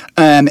 Mm-hmm.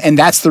 And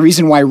that's the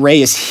reason why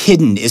Rey is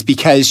hidden, is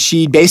because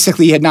she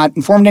basically had not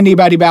informed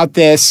anybody about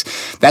this.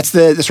 That's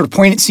the sort of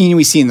poignant scene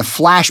we see in the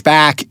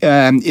flashback,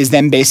 is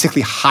them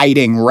basically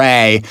hiding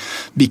Rey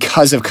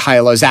because of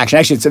Kylo's action.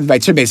 Actually,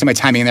 it's based on my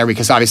timing in there,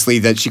 because obviously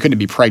that she couldn't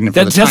be pregnant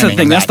for the timing. That's the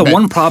thing. That's the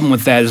one problem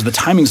with that, is the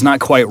timing's not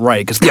quite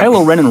right, because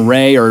Kylo Ren and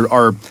Rey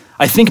are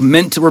I think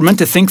we're meant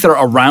to think they're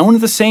around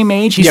the same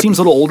age. He seems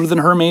a little older than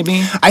her,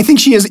 maybe. I think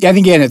she is. I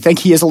think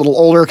he is a little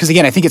older, because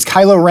again, I think it's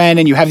Kylo Ren,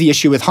 and you have the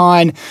issue with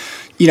Han.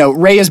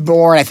 Rey is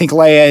born. I think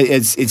Leia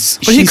is.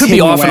 But he could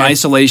be off in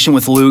isolation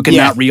with Luke and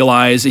not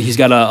realize that he's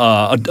got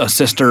a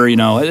sister.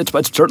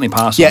 It's certainly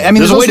possible. Yeah, I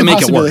mean, there's a way to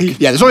make it work.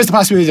 Yeah, there's always the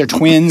possibility they're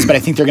twins, but I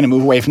think they're going to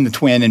move away from the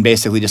twin and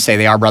basically just say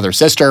they are brother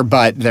sister,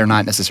 but they're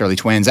not necessarily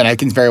twins. And I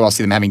can very well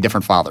see them having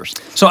different fathers.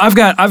 So I've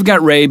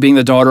got Rey being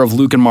the daughter of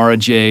Luke and Mara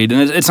Jade,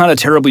 and it's not a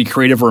terribly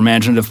creative or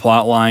imaginative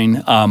plot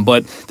line,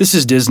 but this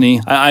is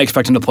Disney. I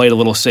expect them to play it a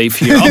little safe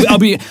here. I'll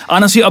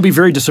be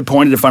very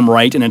disappointed if I'm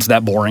right and it's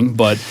that boring.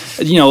 But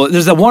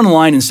there's that one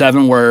line in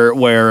 7 where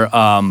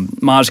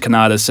Maz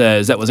Kanata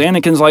says that was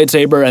Anakin's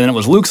lightsaber, and then it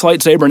was Luke's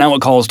lightsaber, now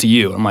it calls to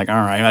you. I'm like, all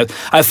right.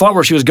 I thought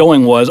where she was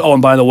going was, oh,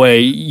 and by the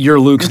way, you're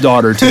Luke's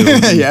daughter too.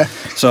 Yeah.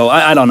 So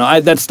I don't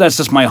know. That's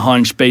just my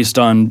hunch based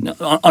on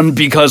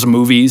because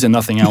movies and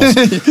nothing else.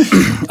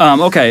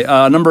 Okay,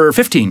 number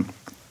 15.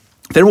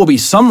 There will be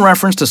some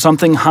reference to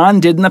something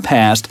Han did in the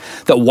past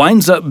that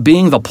winds up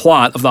being the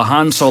plot of the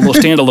Han Solo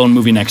standalone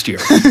movie next year.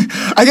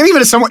 I can give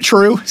it a somewhat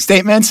true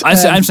statement.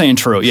 I'm saying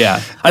true,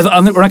 yeah. I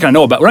think we're not going to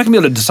know about. We're not going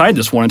to be able to decide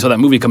this one until that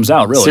movie comes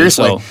out, really.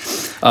 Seriously.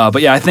 So,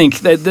 but yeah, I think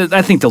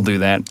they'll do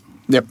that.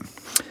 Yep.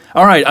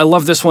 All right, I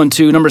love this one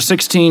too. Number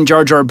 16,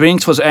 Jar Jar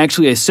Binks was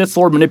actually a Sith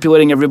Lord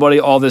manipulating everybody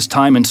all this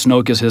time, and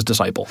Snoke is his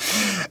disciple.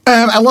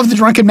 I love the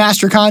drunken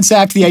master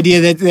concept, the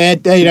idea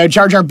that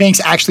Jar Jar Binks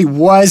actually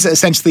was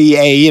essentially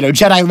a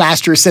Jedi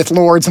master, Sith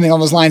Lord, something along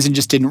those lines, and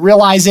just didn't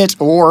realize it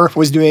or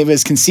was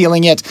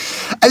concealing it.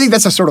 I think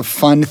that's a sort of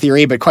fun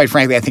theory, but quite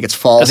frankly, I think it's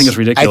false. I think it's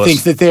ridiculous.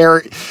 I think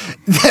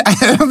that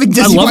I don't think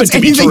Disney wants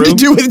anything to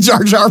do with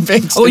Jar Jar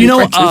Binks.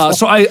 Oh,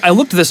 so I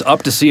looked this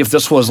up to see if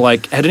this was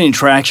had any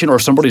traction or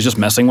somebody's just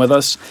messing with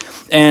us.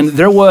 And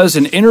there was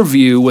an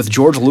interview with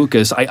George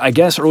Lucas, I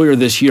guess earlier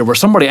this year, where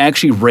somebody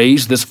actually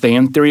raised this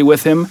fan theory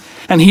with him,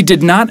 and he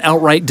did not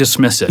outright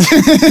dismiss it.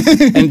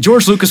 And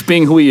George Lucas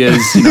being who he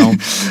is,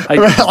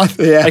 I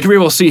can very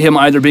well see him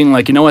either being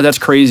like, you know what, that's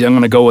crazy, I'm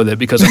going to go with it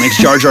because it makes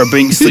Jar Jar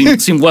Binks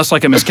seem less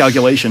like a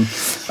miscalculation.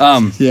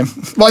 Yeah.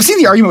 Well, I've seen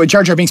the argument with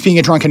Jar Jar Binks being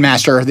a drunken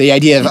master, the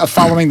idea of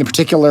following the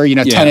particular,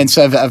 tenets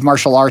of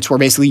martial arts where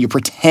basically you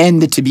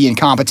pretend to be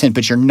incompetent,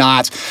 but you're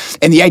not.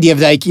 And the idea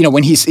of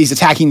when he's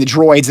attacking the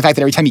droids, the fact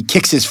that every time he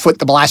kicks his foot,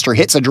 the blaster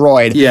hits a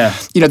droid. Yeah.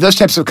 Those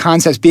types of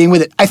concepts being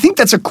with it. I think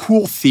that's a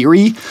cool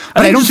theory,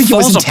 but I don't think it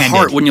was intended.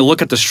 Apart when you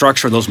look at the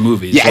structure of those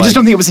movies. Yeah, I just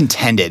don't think it was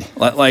intended.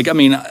 I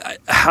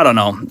don't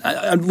know.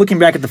 Looking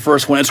back at the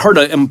first one, it's hard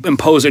to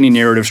impose any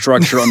narrative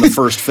structure on the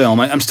first film.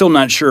 I'm still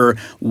not sure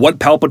what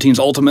Palpatine's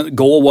ultimate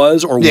goal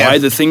was or why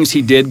the things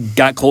he did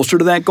got closer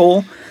to that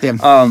goal. Yeah.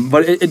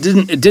 But it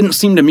didn't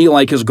seem to me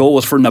like his goal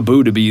was for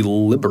Naboo to be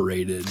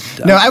liberated.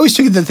 No, I always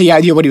took that the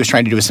idea of what he was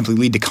trying to do was simply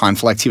lead to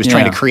conflict. He was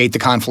trying to create the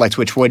conflict,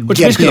 which get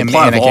basically him the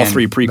plot Anakin, of all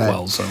 3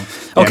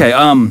 prequels. Okay,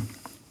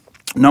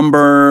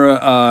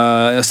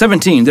 number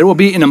 17. There will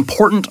be an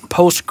important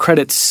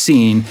post-credits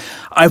scene.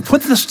 I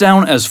put this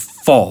down as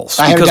false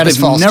because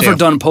they've never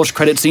done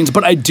post-credit scenes,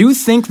 but I do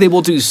think they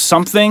will do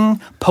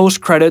something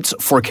post-credits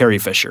for Carrie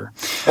Fisher,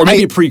 or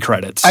maybe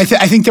pre-credits. I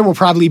think there will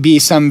probably be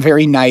some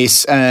very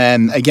nice,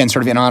 again,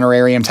 sort of an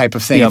honorarium type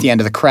of thing at the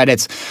end of the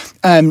credits.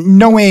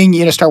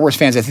 Knowing Star Wars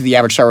fans, I think the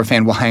average Star Wars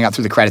fan will hang out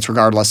through the credits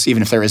regardless,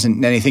 even if there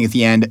isn't anything at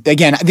the end.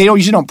 Again, they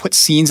usually don't put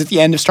scenes at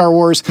the end of Star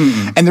Wars,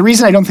 and the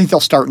reason I don't think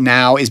they'll start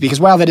now is because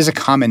while that is a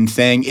common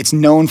thing, it's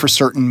known for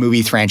certain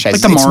movie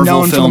franchises. Like the Marvel it's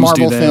known for the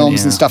Marvel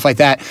films and stuff like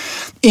that.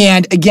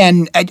 And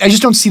again, I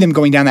just don't see them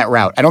going down that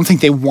route. I don't think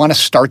they want to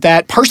start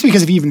that, partially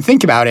because if you even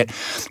think about it,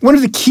 one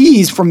of the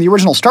keys from the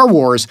original Star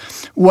Wars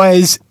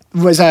was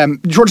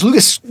George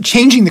Lucas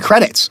changing the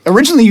credits.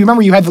 Originally, you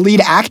remember you had the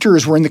lead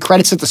actors were in the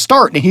credits at the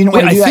start, and he didn't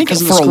want to do that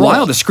because of the for a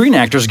while, the Screen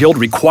Actors Guild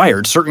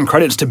required certain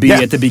credits to be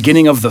at the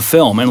beginning of the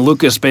film, and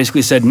Lucas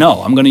basically said,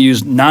 no, I'm going to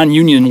use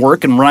non-union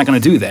work, and we're not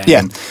going to do that.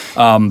 Yeah.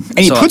 And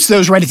he puts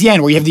those right at the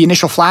end, where you have the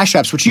initial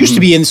flash-ups, which used to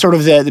be in sort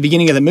of the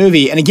beginning of the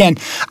movie. And again,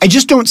 I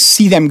just don't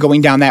see them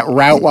going down that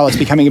route while it's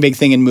becoming a big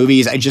thing in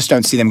movies. I just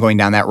don't see them going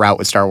down that route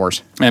with Star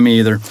Wars. Me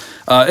either.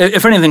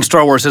 If anything,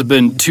 Star Wars has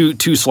been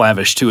too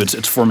slavish to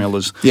its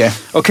formulas. Yeah.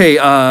 Okay,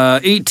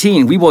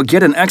 18. We will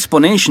get an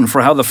explanation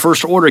for how the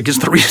First Order gets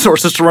the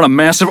resources to run a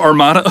massive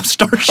armada of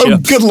starships. Oh,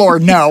 good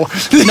Lord, no.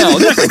 No,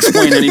 that doesn't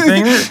explain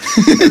anything.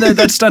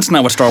 That's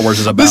not what Star Wars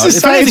is about.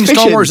 If anything,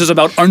 Star Wars is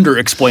about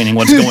under-explaining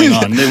what's going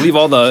on. They leave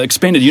all the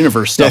expanded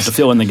universe stuff to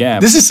fill in the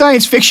gap. This is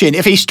science fiction.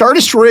 If a Star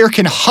Destroyer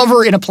can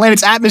hover in a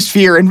planet's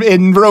atmosphere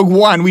in Rogue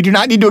One, we do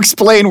not need to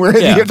explain where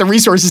they have the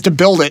resources to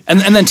build it. And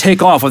then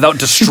take off without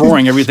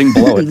destroying everything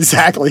below it.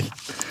 Exactly.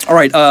 All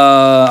right,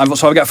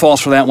 so I've got false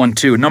for that one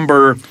too.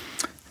 Number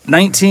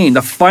 19,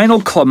 the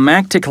final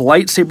climactic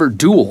lightsaber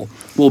duel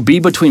will be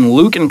between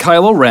Luke and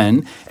Kylo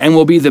Ren and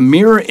will be the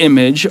mirror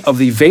image of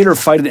the Vader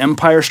fight in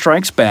Empire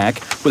Strikes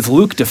Back, with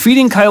Luke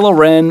defeating Kylo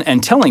Ren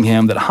and telling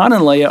him that Han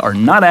and Leia are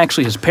not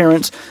actually his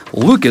parents,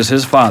 Luke is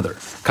his father.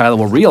 Kylo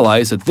will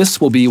realize that this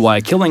will be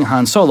why killing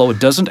Han Solo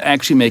doesn't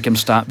actually make him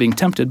stop being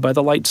tempted by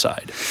the light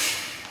side.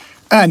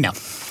 No.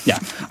 Yeah.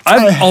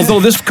 Although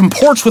this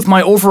comports with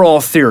my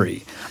overall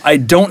theory, I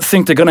don't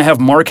think they're going to have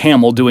Mark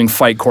Hamill doing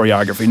fight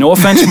choreography. No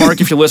offense, Mark,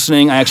 if you're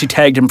listening. I actually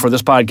tagged him for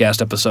this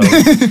podcast episode.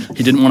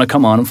 He didn't want to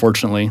come on,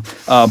 unfortunately.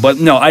 But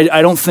no,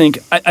 I don't think...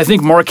 I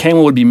think Mark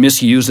Hamill would be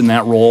misused in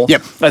that role.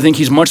 Yep. I think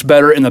he's much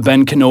better in the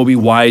Ben Kenobi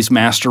wise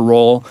master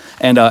role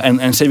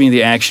and saving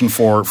the action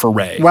for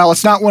Rey. Well,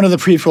 it's not one of the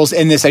prequels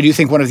in this. I do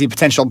think one of the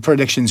potential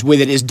predictions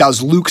with it is,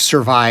 does Luke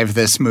survive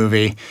this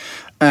movie?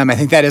 I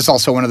think that is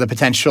also one of the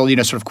potential,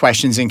 sort of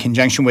questions in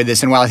conjunction with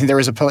this. And while I think there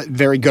is a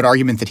very good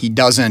argument that he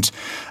doesn't,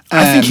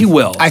 I think he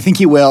will. I think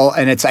he will,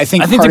 and I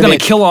think they're going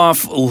to kill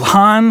off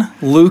Han,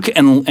 Luke,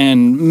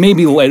 and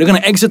maybe Leia. They're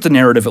going to exit the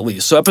narrative at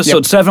least. So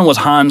Episode 7 was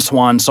Han's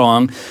swan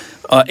song.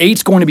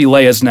 8's going to be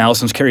Leia's now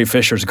since Carrie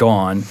Fisher's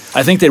gone.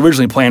 I think they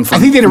originally planned for 9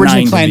 I think they'd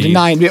originally planned to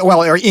 9,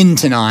 or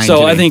into 9.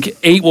 So I think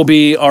 8 will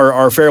be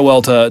our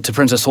farewell to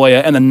Princess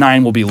Leia, and then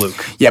 9 will be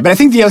Luke. Yeah, but I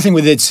think the other thing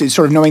with it is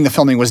sort of knowing the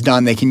filming was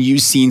done, they can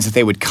use scenes that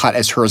they would cut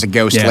as her as a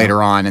ghost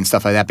later on and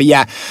stuff like that. But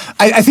yeah,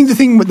 I think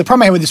the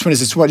problem I have with this one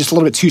is it's just a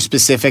little bit too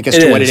specific as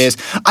to what it is.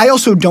 I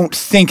also don't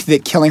think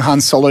that killing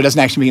Han Solo doesn't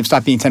actually make him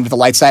stop being tempted with the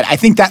light side. I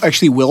think that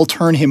actually will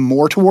turn him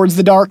more towards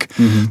the dark,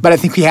 but I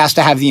think he has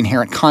to have the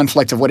inherent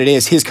conflict of what it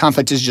is. His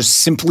conflict is just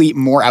simply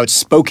more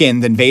outspoken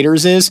than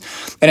Vader's is.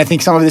 And I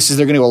think some of this is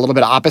they're going to go a little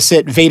bit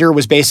opposite. Vader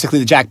was basically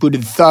the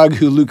jackbooted thug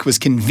who Luke was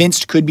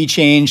convinced could be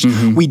changed.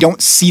 We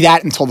don't see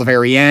that until the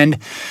very end.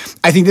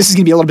 I think this is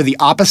going to be a little bit the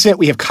opposite.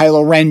 We have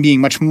Kylo Ren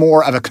being much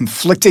more of a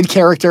conflicted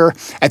character.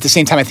 At the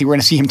same time, I think we're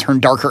going to see him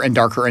turn darker and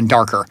darker and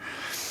darker.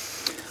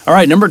 All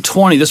right, number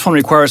 20. This one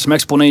requires some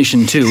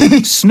explanation, too.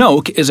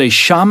 Snoke is a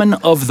shaman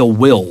of the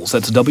Wills.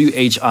 That's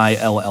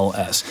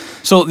Wills.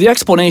 So the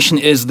explanation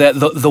is that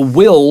the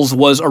Wills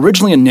was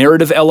originally a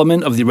narrative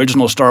element of the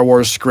original Star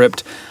Wars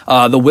script.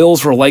 The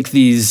Wills were like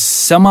these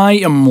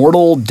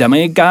semi-immortal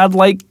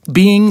demigod-like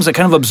beings that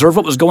kind of observe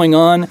what was going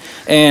on.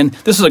 And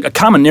this is like a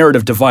common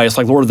narrative device,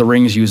 like Lord of the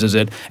Rings uses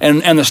it.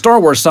 And the Star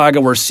Wars saga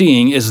we're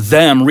seeing is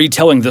them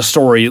retelling the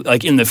story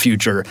like in the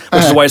future,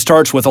 which is why it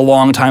starts with a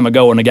long time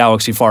ago in a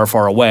galaxy far,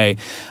 far away.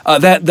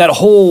 That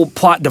whole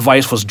plot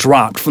device was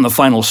dropped from the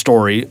final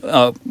story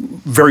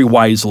very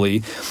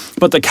wisely.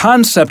 But the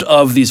concept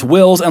of these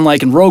wills, and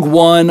like in Rogue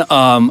One,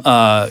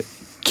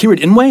 Kirit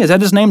Inwe, is that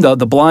his name? The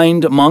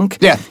blind monk?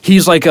 Yeah.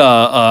 He's like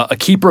a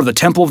keeper of the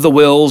Temple of the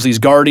Wills, these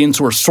guardians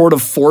who are sort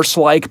of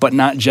Force-like but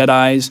not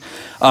Jedis.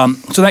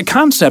 So that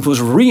concept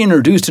was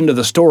reintroduced into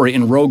the story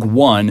in Rogue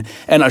One,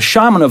 and a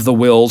shaman of the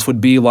Wills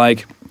would be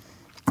like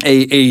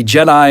a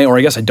Jedi, or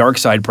I guess a dark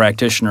side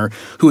practitioner,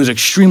 who is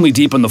extremely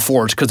deep in the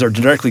Force because they're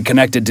directly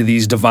connected to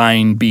these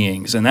divine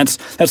beings. And that's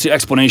the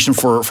explanation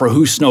for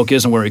who Snoke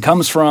is and where he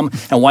comes from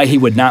and why he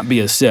would not be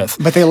a Sith.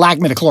 But they lack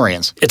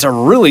midichlorians. It's a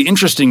really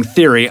interesting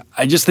theory.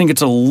 I just think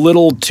it's a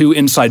little too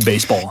inside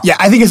baseball. Yeah,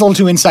 I think it's a little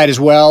too inside as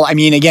well. I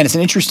mean, again, it's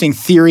an interesting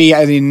theory.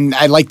 I mean,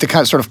 I like the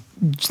kind of sort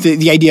of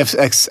the idea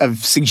of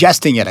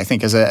suggesting it, I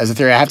think, as a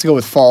theory. I have to go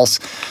with false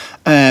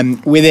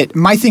with it.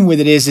 My thing with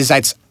it is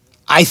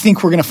I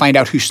think we're going to find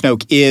out who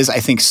Snoke is.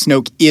 I think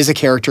Snoke is a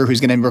character who's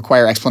going to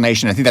require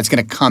explanation. I think that's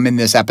going to come in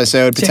this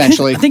episode,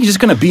 potentially. I think he's just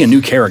going to be a new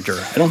character.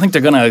 I don't think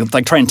they're going to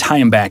like try and tie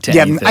him back to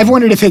anything. Yeah, I've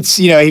wondered if it's,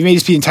 he may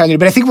just be entirely new,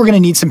 but I think we're going to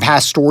need some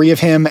past story of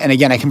him. And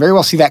again, I can very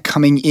well see that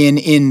coming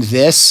in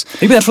this.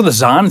 Maybe that's where the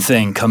Zahn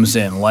thing comes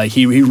in. Like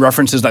he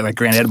references like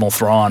Grand Admiral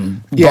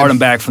Thrawn brought him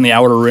back from the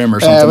Outer Rim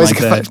or something like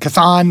that.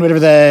 Cathan, whatever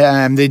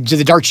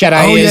the Dark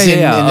Jedi is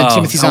in the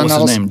Timothy Zahn novels.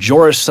 What's his name?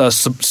 Joris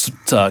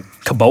Saboth?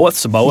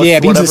 Yeah,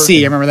 begins with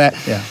C. I remember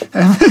that. Yeah.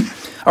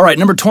 All right,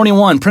 number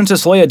 21.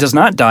 Princess Leia does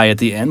not die at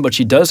the end, but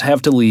she does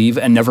have to leave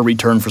and never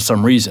return for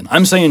some reason.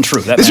 I'm saying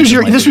true. This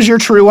was your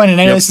true one, and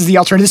I know this is the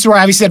alternative. This is where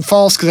I obviously said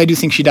false because I do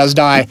think she does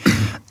die.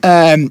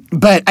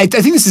 But I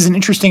think this is an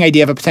interesting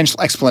idea of a potential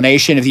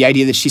explanation of the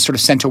idea that she's sort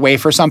of sent away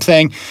for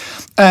something.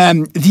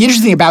 The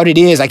interesting thing about it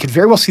is I could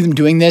very well see them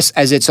doing this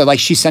as it's like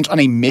she's sent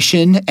on a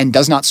mission and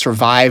does not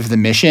survive the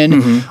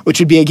mission, which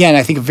would be, again,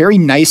 I think a very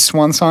nice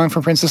swan song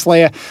for Princess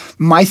Leia.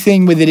 My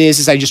thing with it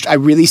is I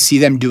really see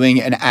them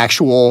doing an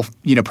actual,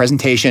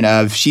 presentation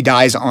of she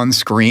dies on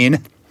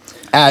screen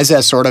as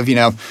a sort of,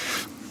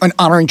 an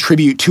honoring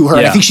tribute to her. Yeah.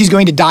 And I think she's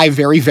going to die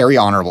very, very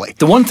honorably.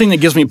 The one thing that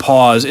gives me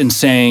pause in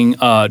saying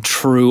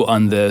true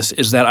on this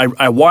is that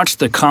I watched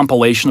the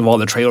compilation of all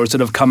the trailers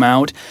that have come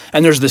out,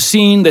 and there's the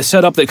scene they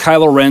set up that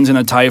Kylo Ren's in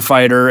a TIE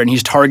fighter, and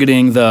he's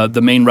targeting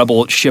the main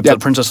rebel ship that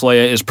Princess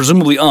Leia is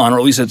presumably on, or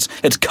at least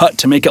it's cut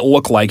to make it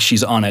look like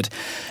she's on it.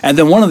 And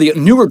then one of the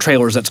newer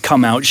trailers that's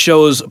come out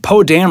shows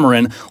Poe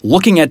Dameron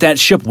looking at that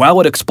ship while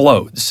it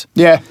explodes.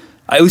 Yeah.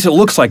 At least it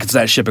looks like it's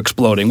that ship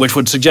exploding, which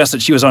would suggest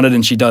that she was on it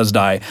and she does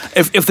die.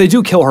 If they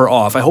do kill her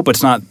off, I hope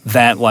it's not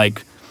that,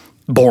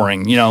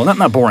 boring.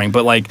 Not boring,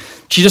 but,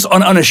 she's just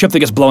on a ship that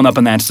gets blown up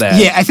and that's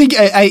that. Yeah, I think,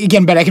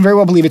 but I can very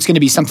well believe it's going to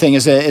be something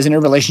as an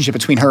interrelationship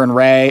between her and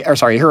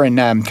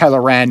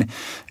Kylo Ren.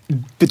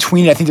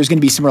 Between it, I think there's going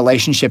to be some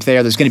relationship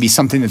there. There's going to be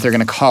something that they're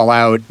going to call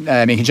out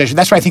in conjunction.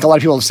 That's why I think a lot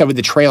of people have said with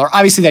the trailer.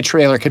 Obviously, that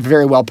trailer could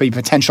very well be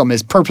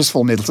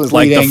purposeful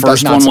misleading.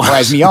 Does not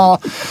surprise me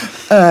all.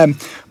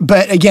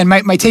 But again,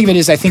 my take of it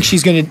is I think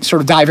she's going to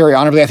sort of die very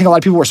honorably. I think a lot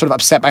of people were sort of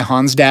upset by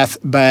Han's death,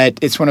 but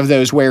it's one of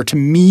those where, to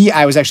me,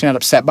 I was actually not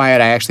upset by it.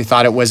 I actually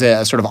thought it was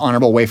a sort of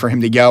honorable way for him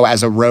to go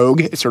as a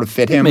rogue. It sort of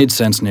fit him. It made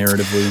sense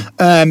narratively.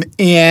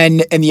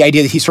 And the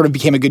idea that he sort of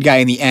became a good guy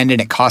in the end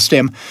and it cost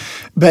him.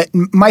 But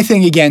my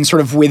thing, again,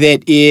 sort of with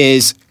it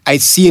is I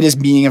see it as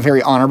being a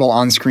very honorable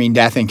on-screen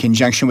death in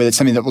conjunction with it,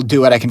 something that will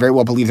do it. I can very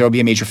well believe there will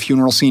be a major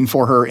funeral scene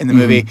for her in the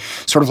movie,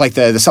 sort of like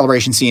the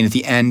celebration scene at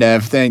the end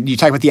of you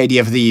talk about the idea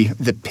of the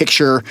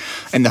picture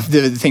and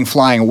the thing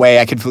flying away.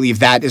 I could believe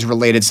that is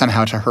related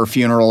somehow to her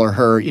funeral or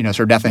her, sort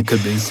of death. It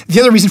could be.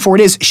 The other reason for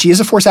it is she is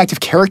a Force-active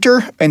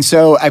character, and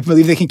so I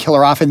believe they can kill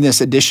her off in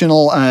this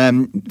additional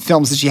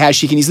films that she has.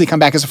 She can easily come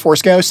back as a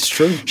Force ghost. It's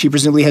true. She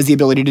presumably has the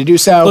ability to do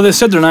so. Well, they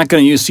said they're not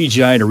going to use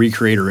CGI to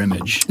recreate her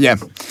image. Yeah.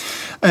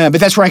 But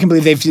that's where I can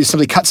believe they've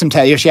simply cut some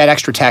text. If she had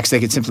extra text, they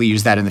could simply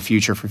use that in the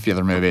future for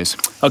other movies.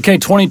 Okay,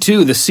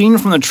 22. The scene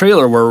from the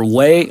trailer where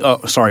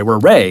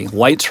Rey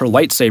lights her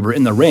lightsaber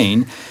in the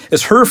rain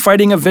is her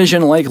fighting a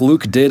vision like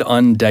Luke did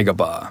on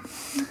Dagobah.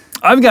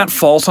 I've got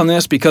false on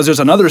this because there's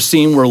another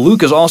scene where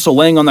Luke is also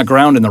laying on the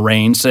ground in the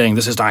rain saying,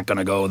 this is not going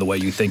to go the way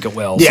you think it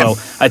will. Yeah.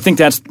 So I think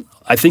that's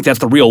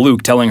the real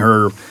Luke telling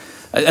her.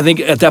 I think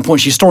at that point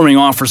she's storming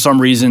off for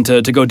some reason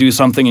to go do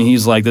something, and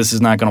he's like, this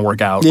is not going to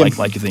work out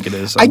like you think it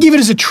is. So. I give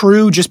it as a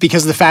true just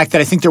because of the fact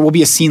that I think there will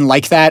be a scene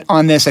like that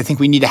on this. I think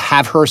we need to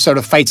have her sort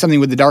of fight something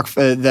with the dark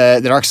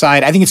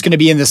side. I think it's going to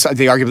be in the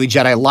arguably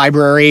Jedi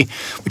library,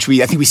 which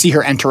I think we see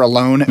her enter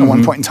alone at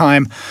one point in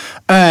time.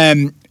 I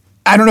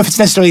don't know if it's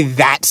necessarily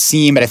that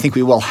scene, but I think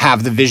we will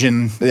have the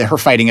vision, her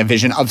fighting a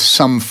vision of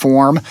some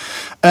form,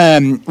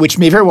 which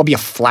may very well be a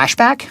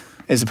flashback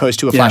as opposed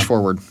to a flash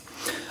forward.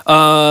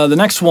 The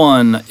next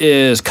one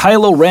is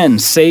Kylo Ren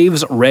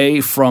saves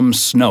Rey from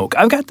Snoke.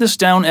 I've got this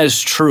down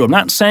as true. I'm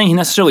not saying he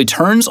necessarily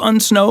turns on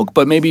Snoke,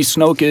 but maybe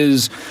Snoke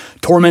is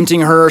tormenting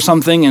her or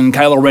something, and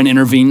Kylo Ren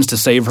intervenes to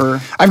save her.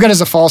 I've got it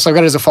as a false.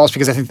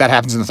 Because I think that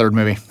happens in the third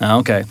movie.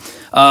 Okay.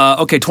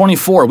 Okay,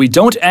 24. We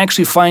don't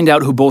actually find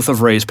out who both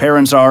of Rey's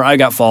parents are. I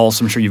got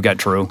false. I'm sure you've got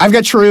true. I've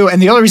got true,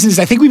 and the other reason is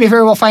I think we may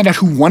very well find out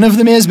who one of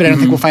them is, but I don't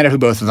think we'll find out who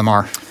both of them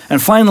are.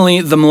 And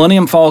finally, the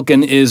Millennium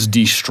Falcon is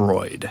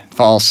destroyed.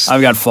 False.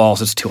 I've got false.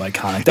 It's too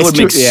iconic. That would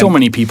make so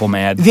many people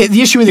mad. The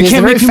issue with it is you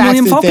can't the make very fact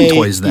Millennium that Falcon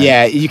toys then.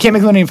 Yeah, you can't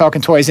make Millennium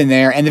Falcon toys in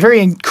there. And the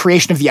very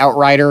creation of the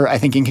Outrider, I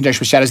think in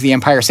conjunction with Shadows of the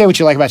Empire, say what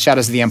you like about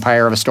Shadows of the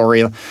Empire of a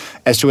story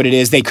as to what it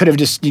is. They could have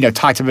just,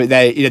 talked about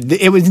that.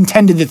 It was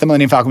intended that the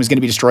Millennium Falcon was going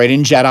to be destroyed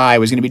in Jedi,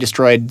 was going to be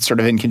destroyed sort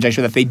of in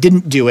conjunction with that. They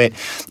didn't do it.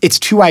 It's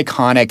too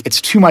iconic.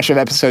 It's too much of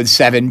Episode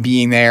 7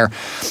 being there.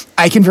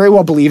 I can very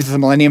well believe that the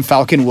Millennium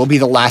Falcon will be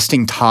the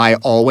lasting tie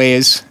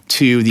always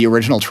to the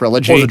original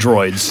trilogy. Or the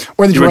droids.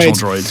 Or the original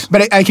droids.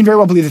 But I can very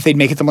well believe that they'd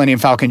make it the Millennium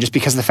Falcon just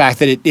because of the fact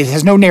that it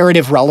has no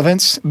narrative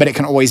relevance, but it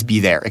can always be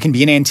there. It can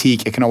be an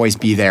antique. It can always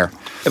be there.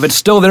 If it's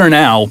still there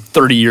now,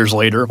 30 years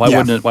later,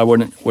 would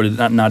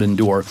it not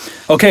endure?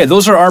 Okay,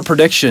 those are our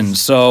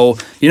predictions. So,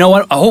 you know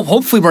what?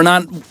 Hopefully we're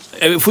not...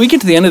 If we get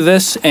to the end of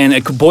this and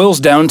it boils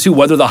down to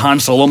whether the Han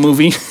Solo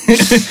movie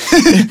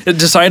it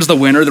decides the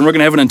winner, then we're going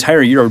to have an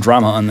entire year of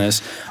drama on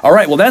this. All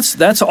right, well,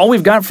 that's all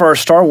we've got for our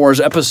Star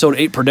Wars Episode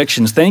 8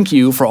 predictions. Thank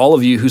you for all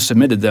of you who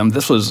submitted them.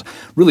 This was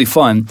really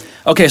fun.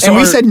 Okay, so and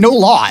we said no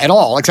law at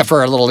all, except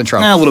for a little intro.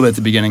 A little bit at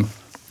the beginning.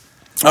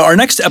 Our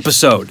next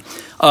episode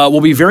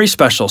will be very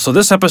special. So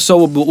this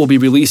episode will be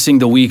releasing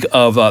the week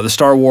of the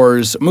Star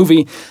Wars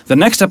movie. The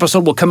next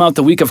episode will come out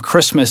the week of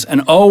Christmas,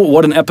 and oh,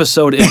 what an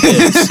episode it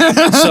is.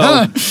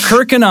 So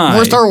Kirk and I,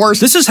 more Star Wars.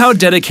 This is how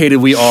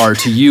dedicated we are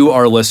to you,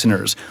 our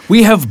listeners.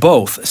 We have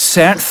both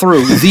sat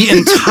through the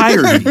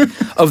entirety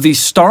of the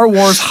Star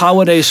Wars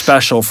holiday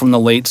special from the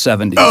late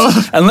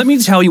 70s. And let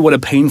me tell you what a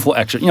painful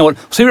extra. You know what?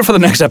 Save it for the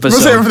next episode.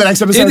 We'll save it for the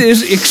next episode. It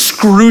is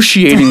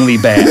excruciatingly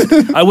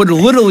bad. I would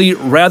literally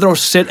rather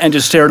sit and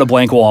just stare at a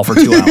blank wall for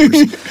 2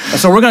 hours.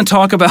 So we're going to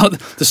talk about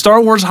the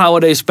Star Wars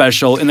holiday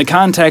special in the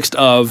context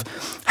of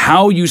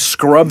how you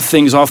scrub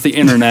things off the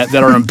internet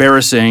that are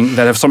embarrassing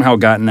that have somehow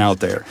gotten out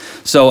there.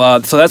 So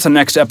that's the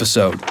next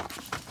episode.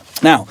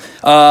 Now,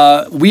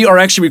 we are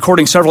actually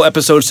recording several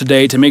episodes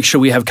today to make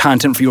sure we have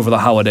content for you over the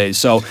holidays,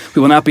 so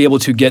we will not be able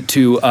to get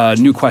to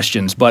new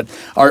questions. But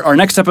our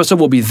next episode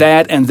will be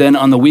that, and then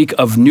on the week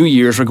of New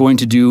Year's, we're going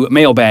to do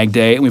Mailbag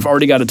Day, and we've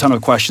already got a ton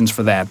of questions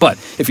for that. But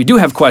if you do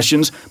have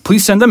questions,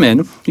 please send them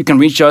in. You can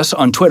reach us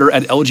on Twitter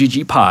at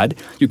LGGPod.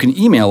 You can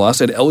email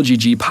us at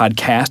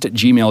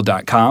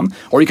lggpodcast@gmail.com,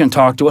 or you can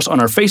talk to us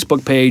on our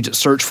Facebook page,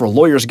 search for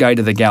Lawyer's Guide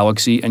to the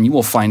Galaxy, and you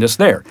will find us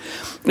there.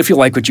 If you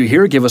like what you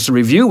hear, give us a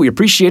review. We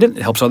appreciate it.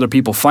 It helps other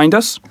people find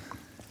us.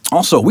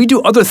 Also, we do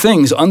other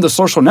things on the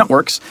social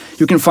networks.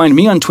 You can find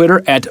me on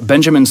Twitter at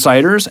Benjamin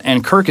Siders,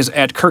 and Kirk is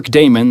at Kirk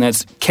Damon.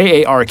 That's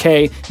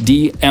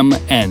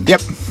KARKDMN.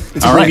 Yep.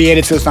 It's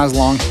abbreviated, so it's not as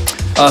long.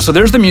 So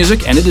there's the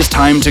music, and it is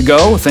time to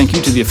go. Thank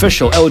you to the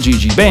official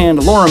LGG band,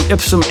 Lorem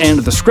Ipsum, and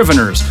the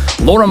Scriveners.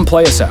 Lorem,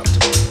 play us out.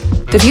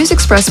 The views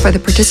expressed by the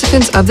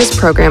participants of this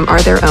program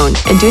are their own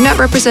and do not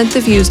represent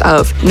the views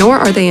of, nor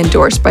are they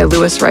endorsed by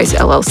Lewis Rice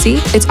LLC,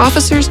 its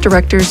officers,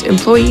 directors,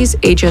 employees,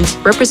 agents,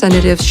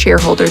 representatives,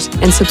 shareholders,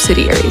 and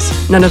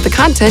subsidiaries. None of the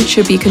content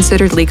should be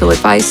considered legal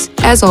advice.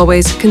 As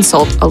always,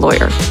 consult a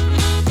lawyer.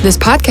 This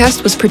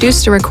podcast was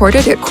produced and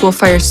recorded at Cool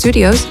Fire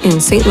Studios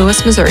in St.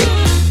 Louis, Missouri.